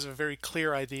show has a very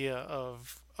clear idea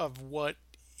of what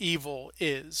evil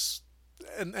is,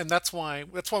 and that's why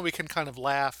we can kind of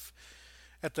laugh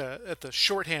at the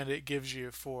shorthand it gives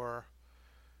you for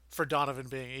Donovan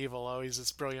being evil. Oh, he's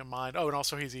this brilliant mind. Oh, and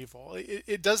also he's evil.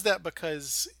 It does that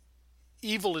because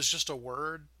evil is just a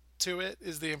word to it,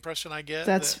 is the impression I get.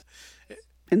 That's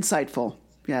insightful.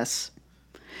 Yes.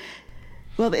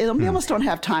 Well, they almost don't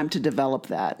have time to develop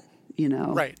that, you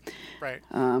know. Right.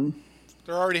 They're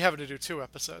already having to do 2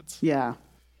 episodes. Yeah.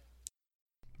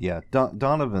 Yeah,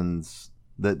 Donovan's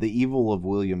the evil of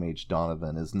William H.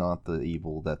 Donovan is not the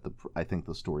evil that I think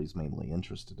the story's mainly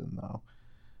interested in, though.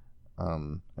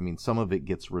 I mean, some of it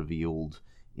gets revealed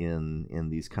in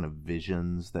these kind of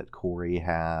visions that Corey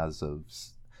has of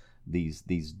these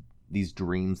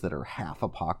dreams that are half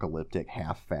apocalyptic,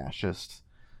 half fascist,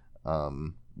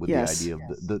 with the idea of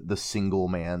the single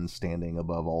man standing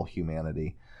above all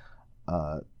humanity.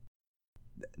 I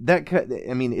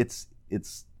mean, it's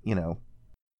you know,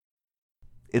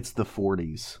 it's the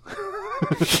 40s.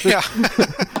 Yeah.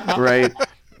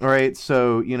 Right.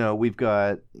 So, you know, we've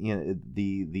got, you know,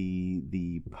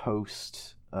 the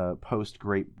post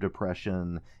Great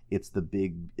Depression. It's the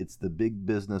big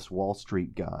business Wall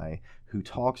Street guy who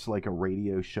talks like a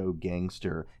radio show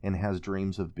gangster and has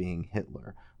dreams of being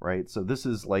Hitler, right? So this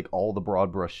is like all the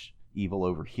broad brush evil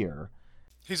over here.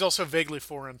 He's also vaguely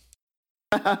foreign.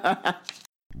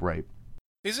 Right.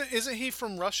 Isn't he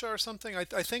from Russia or something? I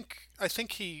think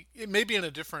it may be in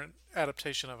a different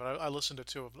adaptation of it. I listened to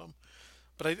 2 of them,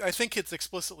 but I think it's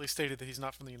explicitly stated that he's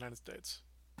not from the United States.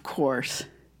 Of course.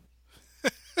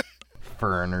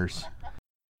 Foreigners.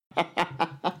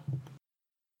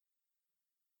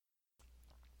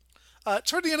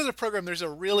 Toward the end of the program, there's a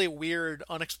really weird,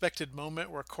 unexpected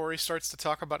moment where Corey starts to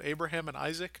talk about Abraham and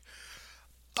Isaac.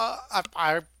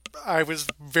 I was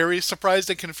very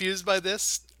surprised and confused by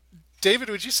this. David,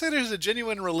 would you say there's a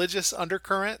genuine religious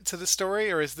undercurrent to the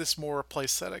story, or is this more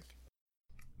place setting?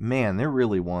 Man, there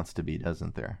really wants to be,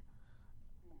 doesn't there?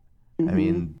 Mm-hmm. I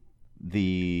mean,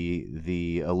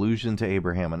 the allusion to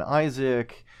Abraham and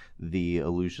Isaac, the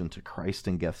allusion to Christ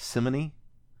in Gethsemane.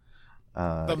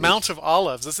 The Mount of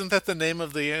Olives, isn't that the name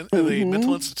of the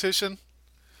mental institution?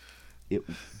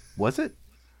 Was it?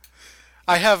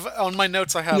 I have on my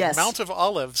notes. I have Yes. Mount of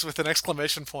Olives with an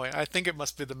exclamation point. I think it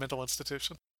must be the mental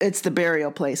institution. It's the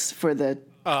burial place for the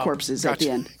corpses at the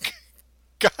end.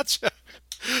 Gotcha.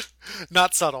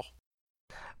 Not subtle.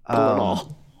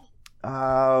 Oh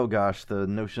gosh, the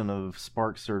notion of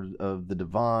sparks of the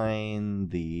divine,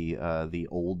 the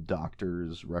old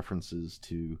doctor's references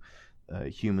to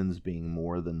humans being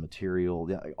more than material.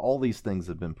 Yeah, all these things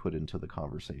have been put into the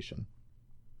conversation.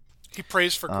 He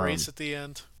prays for grace at the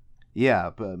end. Yeah,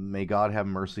 but may God have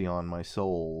mercy on my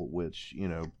soul, which, you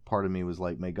know, part of me was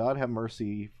like, may God have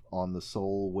mercy on the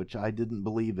soul, which I didn't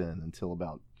believe in until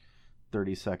about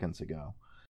 30 seconds ago.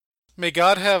 May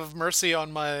God have mercy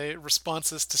on my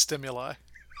responses to stimuli.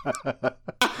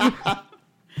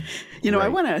 You know, right. I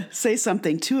want to say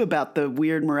something, too, about the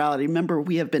weird morality. Remember,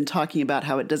 we have been talking about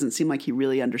how it doesn't seem like he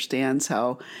really understands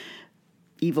how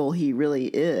evil he really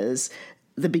is.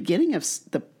 The beginning of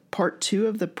the part 2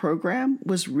 of the program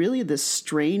was really this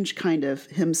strange kind of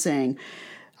him saying,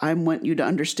 I want you to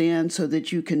understand so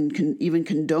that you can even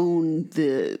condone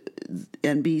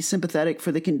and be sympathetic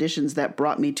for the conditions that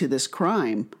brought me to this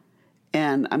crime.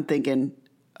 And I'm thinking,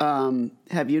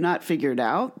 have you not figured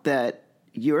out that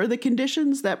you're the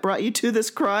conditions that brought you to this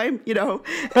crime? You know,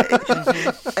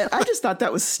 and I just thought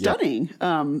that was stunning.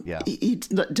 Yeah. He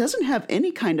doesn't have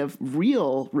any kind of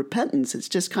real repentance. It's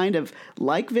just kind of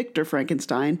like Victor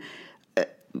Frankenstein,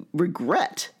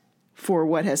 regret for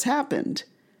what has happened.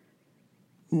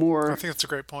 I think that's a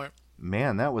great point.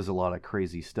 Man, that was a lot of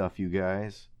crazy stuff, you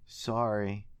guys.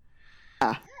 Sorry.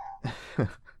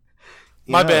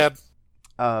 My bad.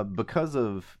 Because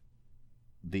of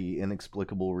the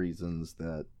inexplicable reasons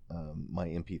that my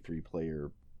MP3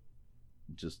 player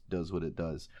just does what it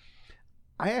does,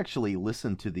 I actually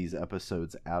listened to these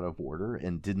episodes out of order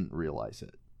and didn't realize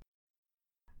it.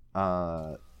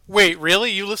 Wait,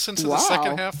 really? You listened to Wow. the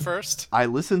second half first? I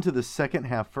listened to the second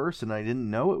half first, and I didn't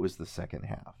know it was the second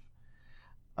half.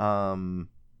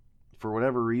 For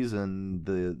whatever reason,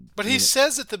 But he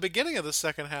says at the beginning of the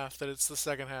second half that it's the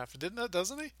second half,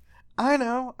 doesn't he? I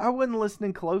know. I wasn't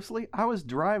listening closely. I was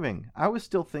driving. I was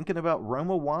still thinking about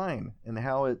Roma wine and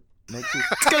how it makes us,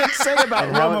 I was going to say about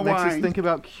and how Roma it makes us wine. think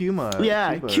about Cuba.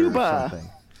 Yeah, or Cuba. something.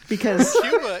 Because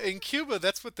In Cuba,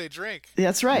 that's what they drink.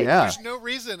 that's right. Yeah. There's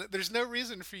no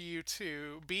reason for you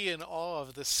to be in awe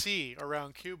of the sea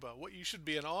around Cuba. What you should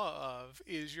be in awe of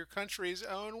is your country's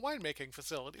own winemaking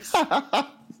facilities. That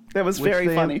was Which very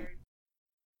they- funny.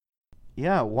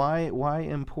 Yeah, why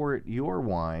import your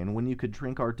wine when you could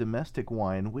drink our domestic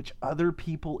wine, which other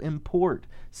people import?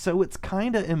 So it's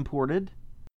kind of imported.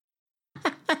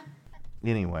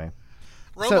 Anyway.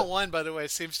 Roma wine, by the way,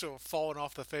 seems to have fallen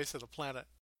off the face of the planet.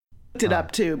 Looked it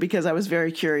up too because I was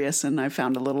very curious, and I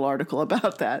found a little article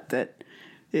about that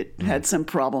it had some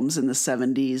problems in the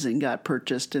 70s and got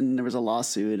purchased, and there was a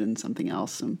lawsuit and something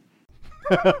else. And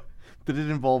Did it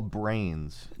involve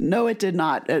brains? no, it did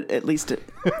not. At least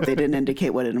they didn't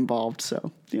indicate what it involved.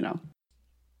 So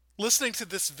Listening to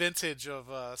this vintage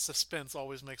of suspense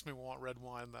always makes me want red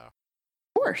wine, though. of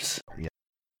course.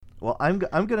 Well, I'm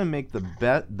gonna make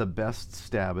the best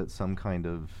stab at some kind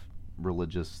of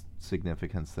religious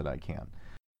significance that I can.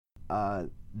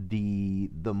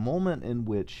 The moment in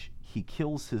which he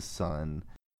kills his son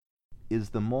is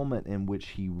the moment in which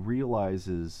he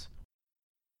realizes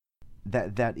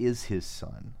that is his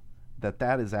son,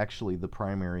 that is actually the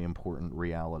primary important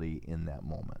reality in that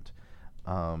moment.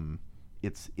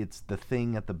 It's the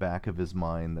thing at the back of his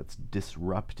mind that's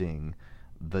disrupting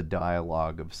the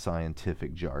dialogue of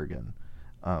scientific jargon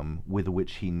with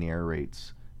which he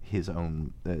narrates his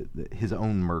own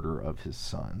murder of his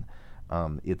son.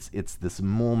 It's this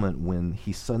moment when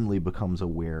he suddenly becomes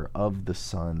aware of the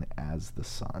son as the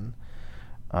son,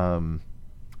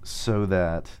 so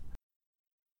that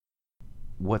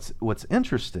what's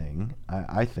interesting,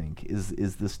 I think,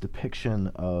 is this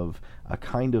depiction of a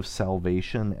kind of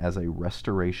salvation as a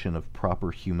restoration of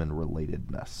proper human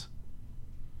relatedness.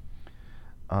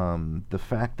 The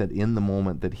fact that in the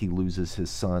moment that he loses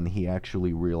his son, he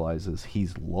actually realizes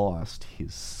he's lost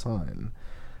his son.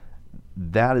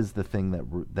 That is the thing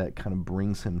that kind of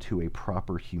brings him to a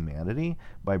proper humanity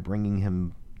by bringing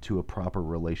him to a proper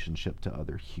relationship to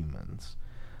other humans.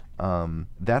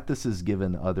 That this is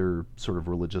given other sort of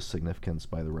religious significance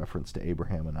by the reference to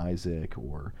Abraham and Isaac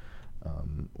or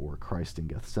Christ in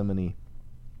Gethsemane.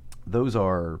 Those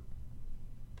are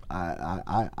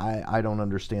I don't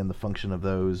understand the function of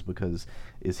those, because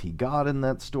is he God in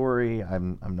that story?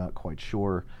 I'm not quite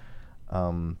sure.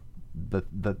 But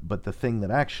the thing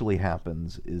that actually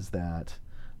happens is that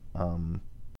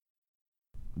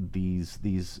these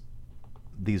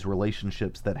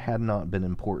relationships that had not been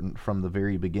important from the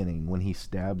very beginning, when he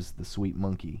stabs the sweet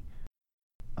monkey,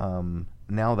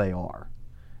 now they are,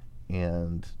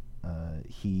 and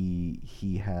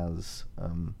he has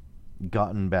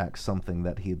gotten back something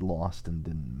that he'd lost and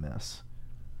didn't miss.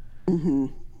 Mm-hmm.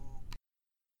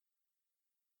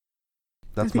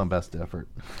 That's my best effort.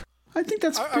 I think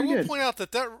that's I pretty will good. point out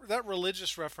that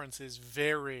religious reference is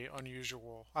very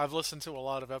unusual. I've listened to a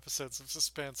lot of episodes of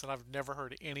Suspense, and I've never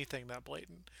heard anything that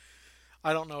blatant.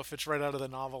 I don't know if it's right out of the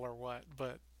novel or what,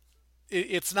 but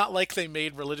it's not like they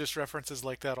made religious references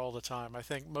like that all the time. I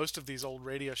think most of these old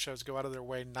radio shows go out of their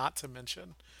way not to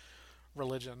mention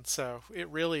religion, so it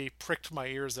really pricked my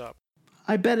ears up.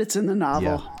 I bet it's in the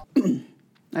novel. Yeah.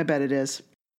 I bet it is.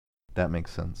 That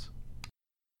makes sense.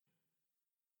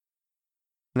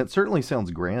 And it certainly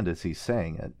sounds grand as he's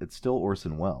saying it. It's still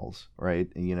Orson Welles, right?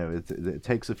 And, it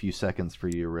takes a few seconds for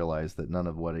you to realize that none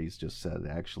of what he's just said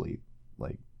actually,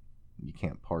 you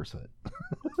can't parse it.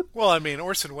 Well, I mean,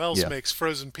 Orson Welles Yeah. makes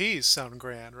frozen peas sound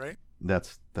grand, right?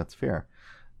 That's fair.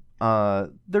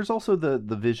 There's also the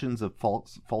visions of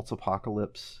false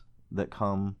apocalypse that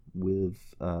come with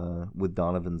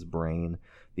Donovan's brain.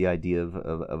 The idea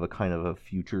of a kind of a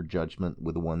future judgment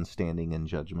with one standing in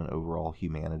judgment over all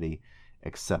humanity,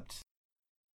 except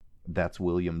that's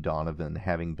William Donovan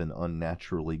having been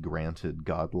unnaturally granted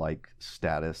godlike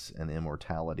status and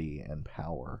immortality and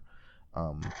power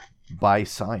by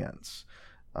science.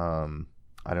 I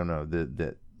don't know,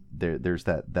 there's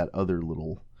that other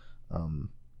little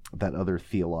that other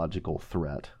theological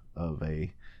threat of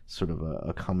a sort of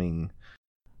a coming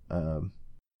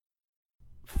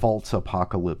false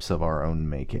apocalypse of our own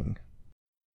making.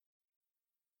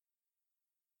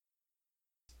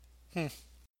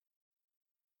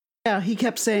 Yeah, he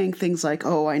kept saying things like,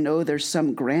 "Oh, I know there's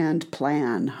some grand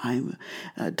plan.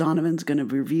 Donovan's going to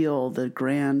reveal the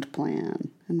grand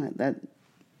plan," and that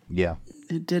Yeah.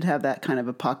 it did have that kind of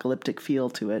apocalyptic feel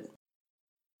to it.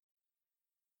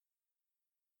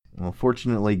 Well,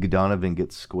 fortunately, Donovan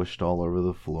gets squished all over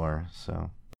the floor,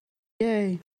 so...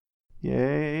 Yay!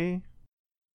 Yay!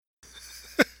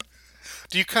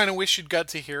 Do you kind of wish you'd got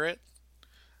to hear it?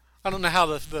 I don't know how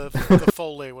the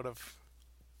Foley would have.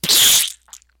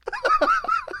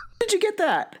 Did you get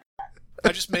that?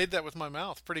 I just made that with my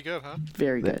mouth. Pretty good, huh?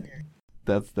 Very good.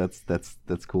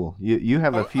 That's cool. You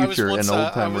have a future in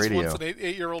old time radio. I was once an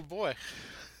 8-year-old boy.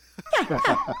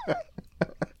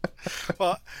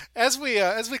 Well, as we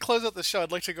close out the show,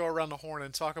 I'd like to go around the horn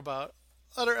and talk about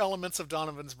other elements of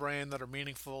Donovan's brain that are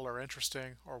meaningful or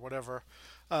interesting or whatever.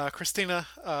 Christina,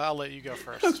 I'll let you go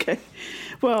first. Okay.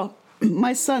 Well,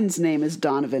 my son's name is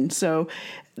Donovan, so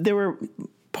there were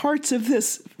parts of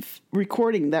this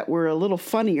recording that were a little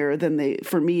funnier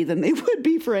for me than they would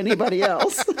be for anybody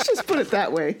else. Let's just put it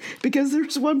that way. Because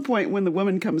there's one point when the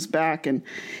woman comes back and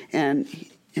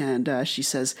she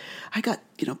says, I got,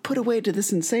 put away to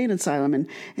this insane asylum.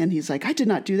 And he's like, I did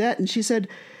not do that. And she said,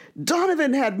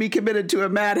 Donovan had me committed to a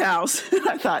madhouse. And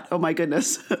I thought, oh my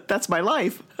goodness, that's my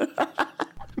life.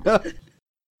 Ouch.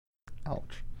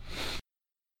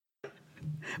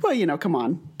 Well, come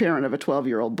on, parent of a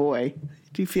 12-year-old boy.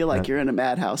 Do you feel like you're in a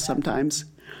madhouse sometimes?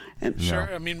 And Sure.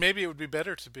 I mean, maybe it would be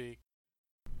better to be.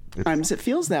 sometimes it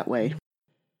feels that way.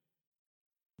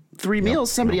 3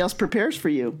 meals somebody else prepares for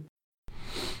you.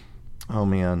 Oh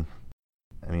man,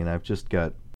 I mean, I've just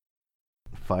got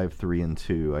 5, 3, and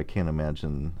 2. I can't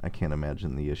imagine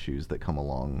the issues that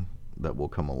will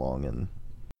come along in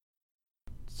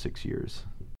 6 years.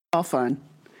 All fun.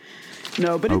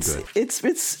 No, but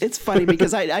it's funny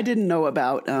because I didn't know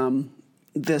about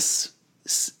this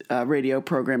radio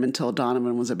program until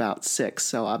Donovan was about 6.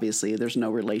 So obviously there's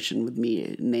no relation with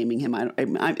me naming him.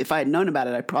 If I had known about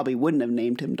it, I probably wouldn't have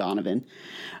named him Donovan.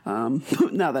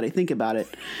 Now that I think about it.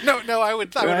 No, I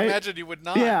would imagine you would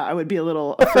not. Yeah, I would be a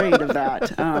little afraid of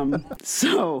that.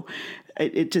 So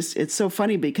it's so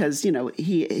funny because,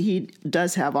 he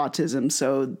does have autism.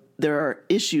 So there are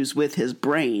issues with his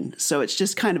brain. So it's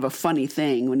just kind of a funny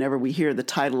thing. Whenever we hear the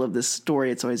title of this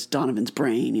story, it's always Donovan's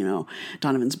brain,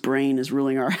 Donovan's brain is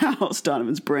ruling our house.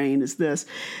 Donovan's brain is this.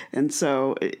 And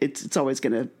so it's always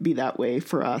going to be that way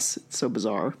for us. It's so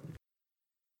bizarre.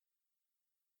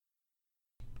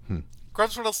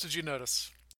 Grubbs, what else did you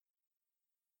notice?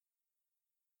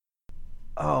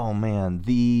 Oh man,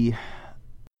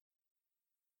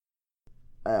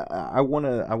 I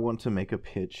want to make a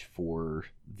pitch for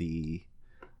the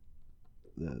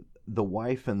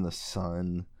wife and the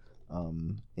son.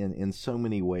 In so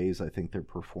many ways, I think their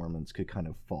performance could kind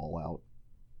of fall out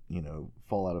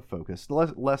of focus.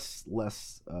 Less the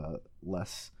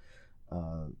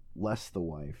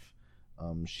wife.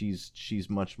 She's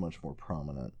much more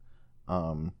prominent.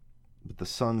 But the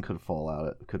son could fall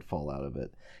out of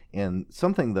it. And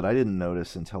something that I didn't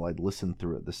notice until I'd listened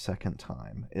through it the second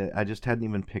time, I just hadn't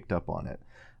even picked up on it,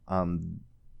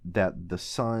 that the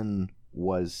son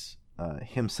was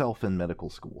himself in medical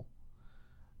school.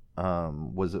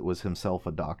 Was himself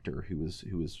a doctor who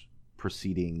was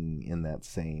proceeding in that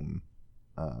same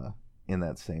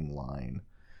line.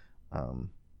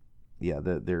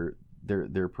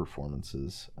 Their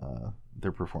performances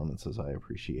I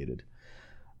appreciated.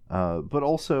 But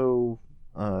also,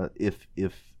 if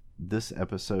this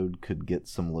episode could get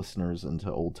some listeners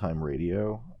into old time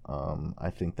radio, I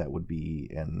think that would be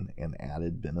an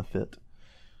added benefit.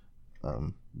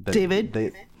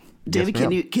 David, yes,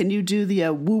 can you do the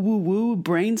woo woo woo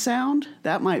brain sound?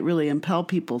 That might really impel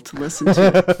people to listen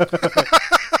to.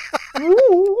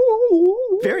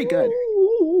 Very good.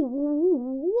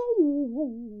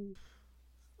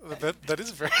 That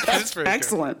is very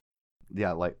excellent. Good.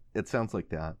 Yeah, like it sounds like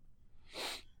that.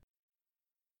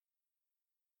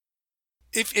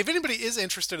 If anybody is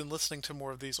interested in listening to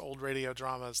more of these old radio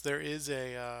dramas, there's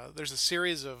a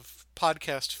series of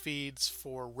podcast feeds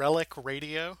for Relic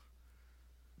Radio.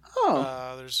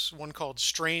 Oh. There's one called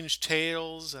Strange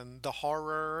Tales and The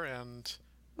Horror and.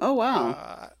 Oh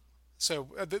wow. So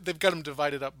they've got them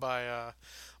divided up by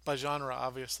genre,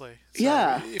 obviously. So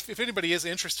yeah. If anybody is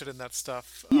interested in that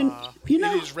stuff, it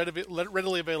is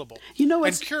readily available. And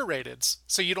curated,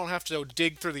 so you don't have to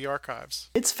dig through the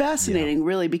archives. It's fascinating,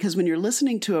 really, because when you're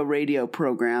listening to a radio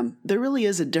program, there really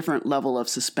is a different level of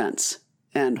suspense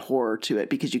and horror to it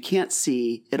because you can't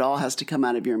see. It all has to come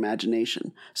out of your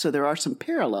imagination. So there are some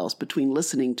parallels between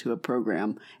listening to a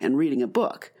program and reading a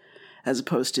book, as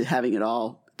opposed to having it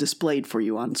all displayed for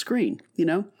you on screen,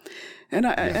 And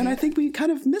I think we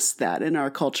kind of missed that in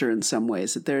our culture in some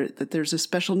ways, that there's a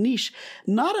special niche,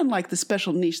 not unlike the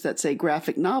special niche that, say,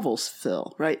 graphic novels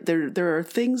fill, right? There are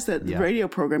things that the radio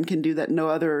program can do that no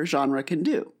other genre can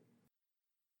do.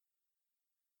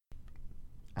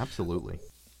 Absolutely.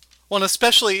 Well, and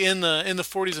especially in the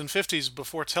 40s and 50s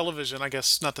before television, I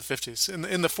guess not the 50s,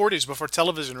 in the 40s before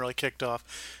television really kicked off,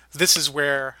 this is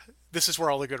where this is where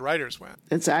all the good writers went.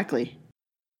 Exactly.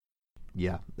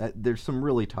 Yeah, there's some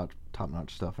really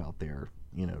top-notch stuff out there.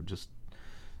 Just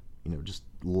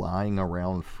lying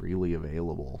around freely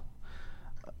available.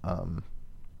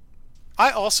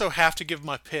 I also have to give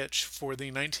my pitch for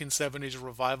the 1970s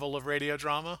revival of radio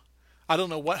drama. I don't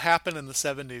know what happened in the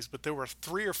 70s, but there were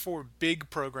 3 or 4 big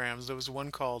programs. There was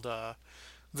one called The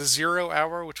 0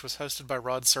 Hour, which was hosted by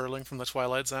Rod Serling from The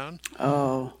Twilight Zone.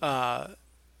 Oh.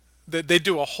 They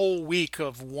do a whole week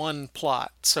of one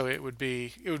plot, so it would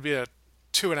be a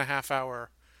 2.5 hour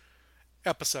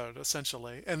episode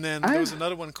essentially. And then there was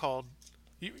another one called.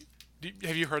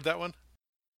 Have you heard that one?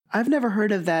 I've never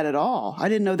heard of that at all. I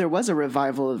didn't know there was a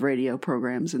revival of radio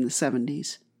programs in the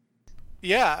 70s.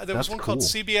 Yeah, there was That's one cool. called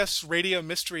CBS Radio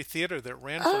Mystery Theater that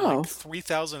ran for like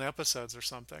 3,000 episodes or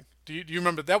something. Do you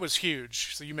remember? That was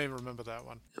huge, so you may remember that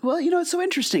one. Well, it's so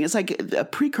interesting. It's like a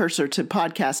precursor to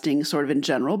podcasting sort of in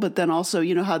general, but then also,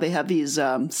 how they have these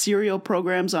serial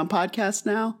programs on podcasts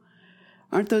now?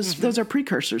 Aren't those are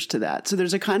precursors to that? So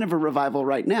there's a kind of a revival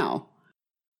right now.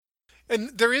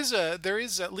 And there is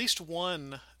at least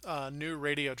one new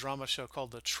radio drama show called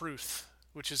The Truth,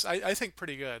 which is, I think,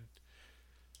 pretty good.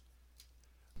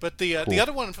 But the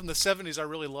other one from the 70s I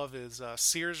really love is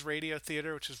Sears Radio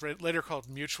Theater, which is later called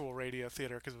Mutual Radio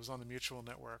Theater because it was on the Mutual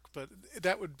Network. But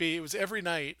it was every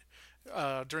night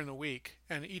during the week,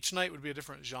 and each night would be a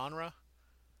different genre.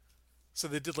 So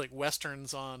they did like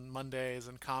westerns on Mondays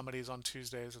and comedies on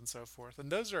Tuesdays and so forth. And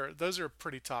those are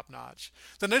pretty top notch.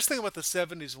 The nice thing about the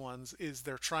 70s ones is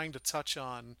they're trying to touch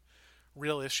on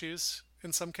real issues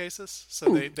in some cases.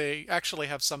 So they actually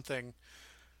have something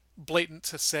blatant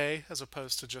to say as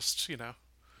opposed to just,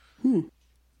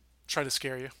 try to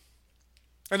scare you.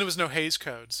 And there was no Hays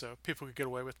Code, so people could get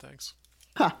away with things.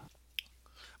 Huh.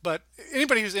 But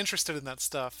anybody who's interested in that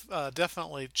stuff,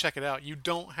 definitely check it out. You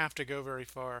don't have to go very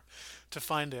far to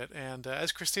find it. And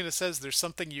as Christina says, there's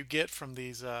something you get from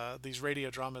these radio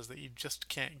dramas that you just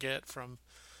can't get from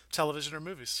television or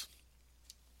movies.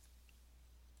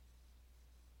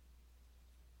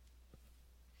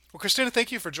 Well, Christina,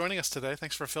 thank you for joining us today.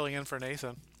 Thanks for filling in for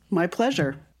Nathan. My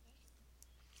pleasure.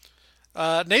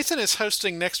 Nathan is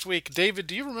hosting next week. David,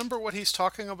 do you remember what he's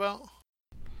talking about?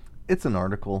 It's an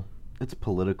article. It's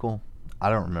political. I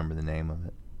don't remember the name of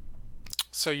it.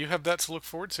 So you have that to look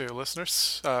forward to,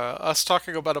 listeners. Us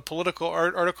talking about a political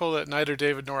article that neither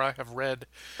David nor I have read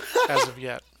as of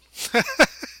yet.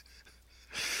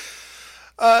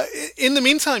 In the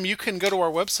meantime, you can go to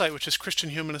our website, which is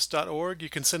christianhumanist.org. You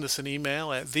can send us an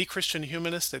email at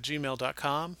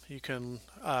thechristianhumanist@gmail.com. You can.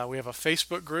 We have a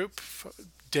Facebook group.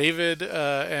 David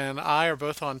and I are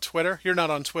both on Twitter. You're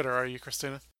not on Twitter, are you,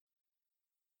 Christina?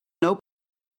 Nope.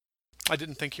 I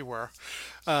didn't think you were.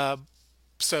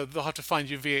 So they'll have to find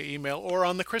you via email or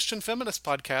on the Christian Feminist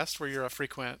podcast, where you're a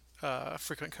frequent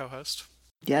co-host.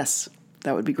 Yes,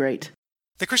 that would be great.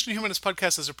 The Christian Humanist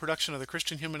podcast is a production of the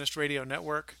Christian Humanist Radio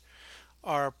Network.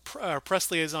 Our press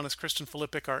liaison is Kristen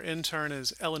Filippic. Our intern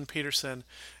is Ellen Peterson.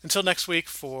 Until next week,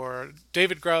 for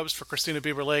David Grubbs, for Christina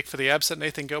Bieber Lake, for the absent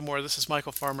Nathan Gilmore, this is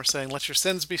Michial Farmer saying, let your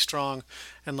sins be strong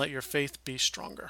and let your faith be stronger.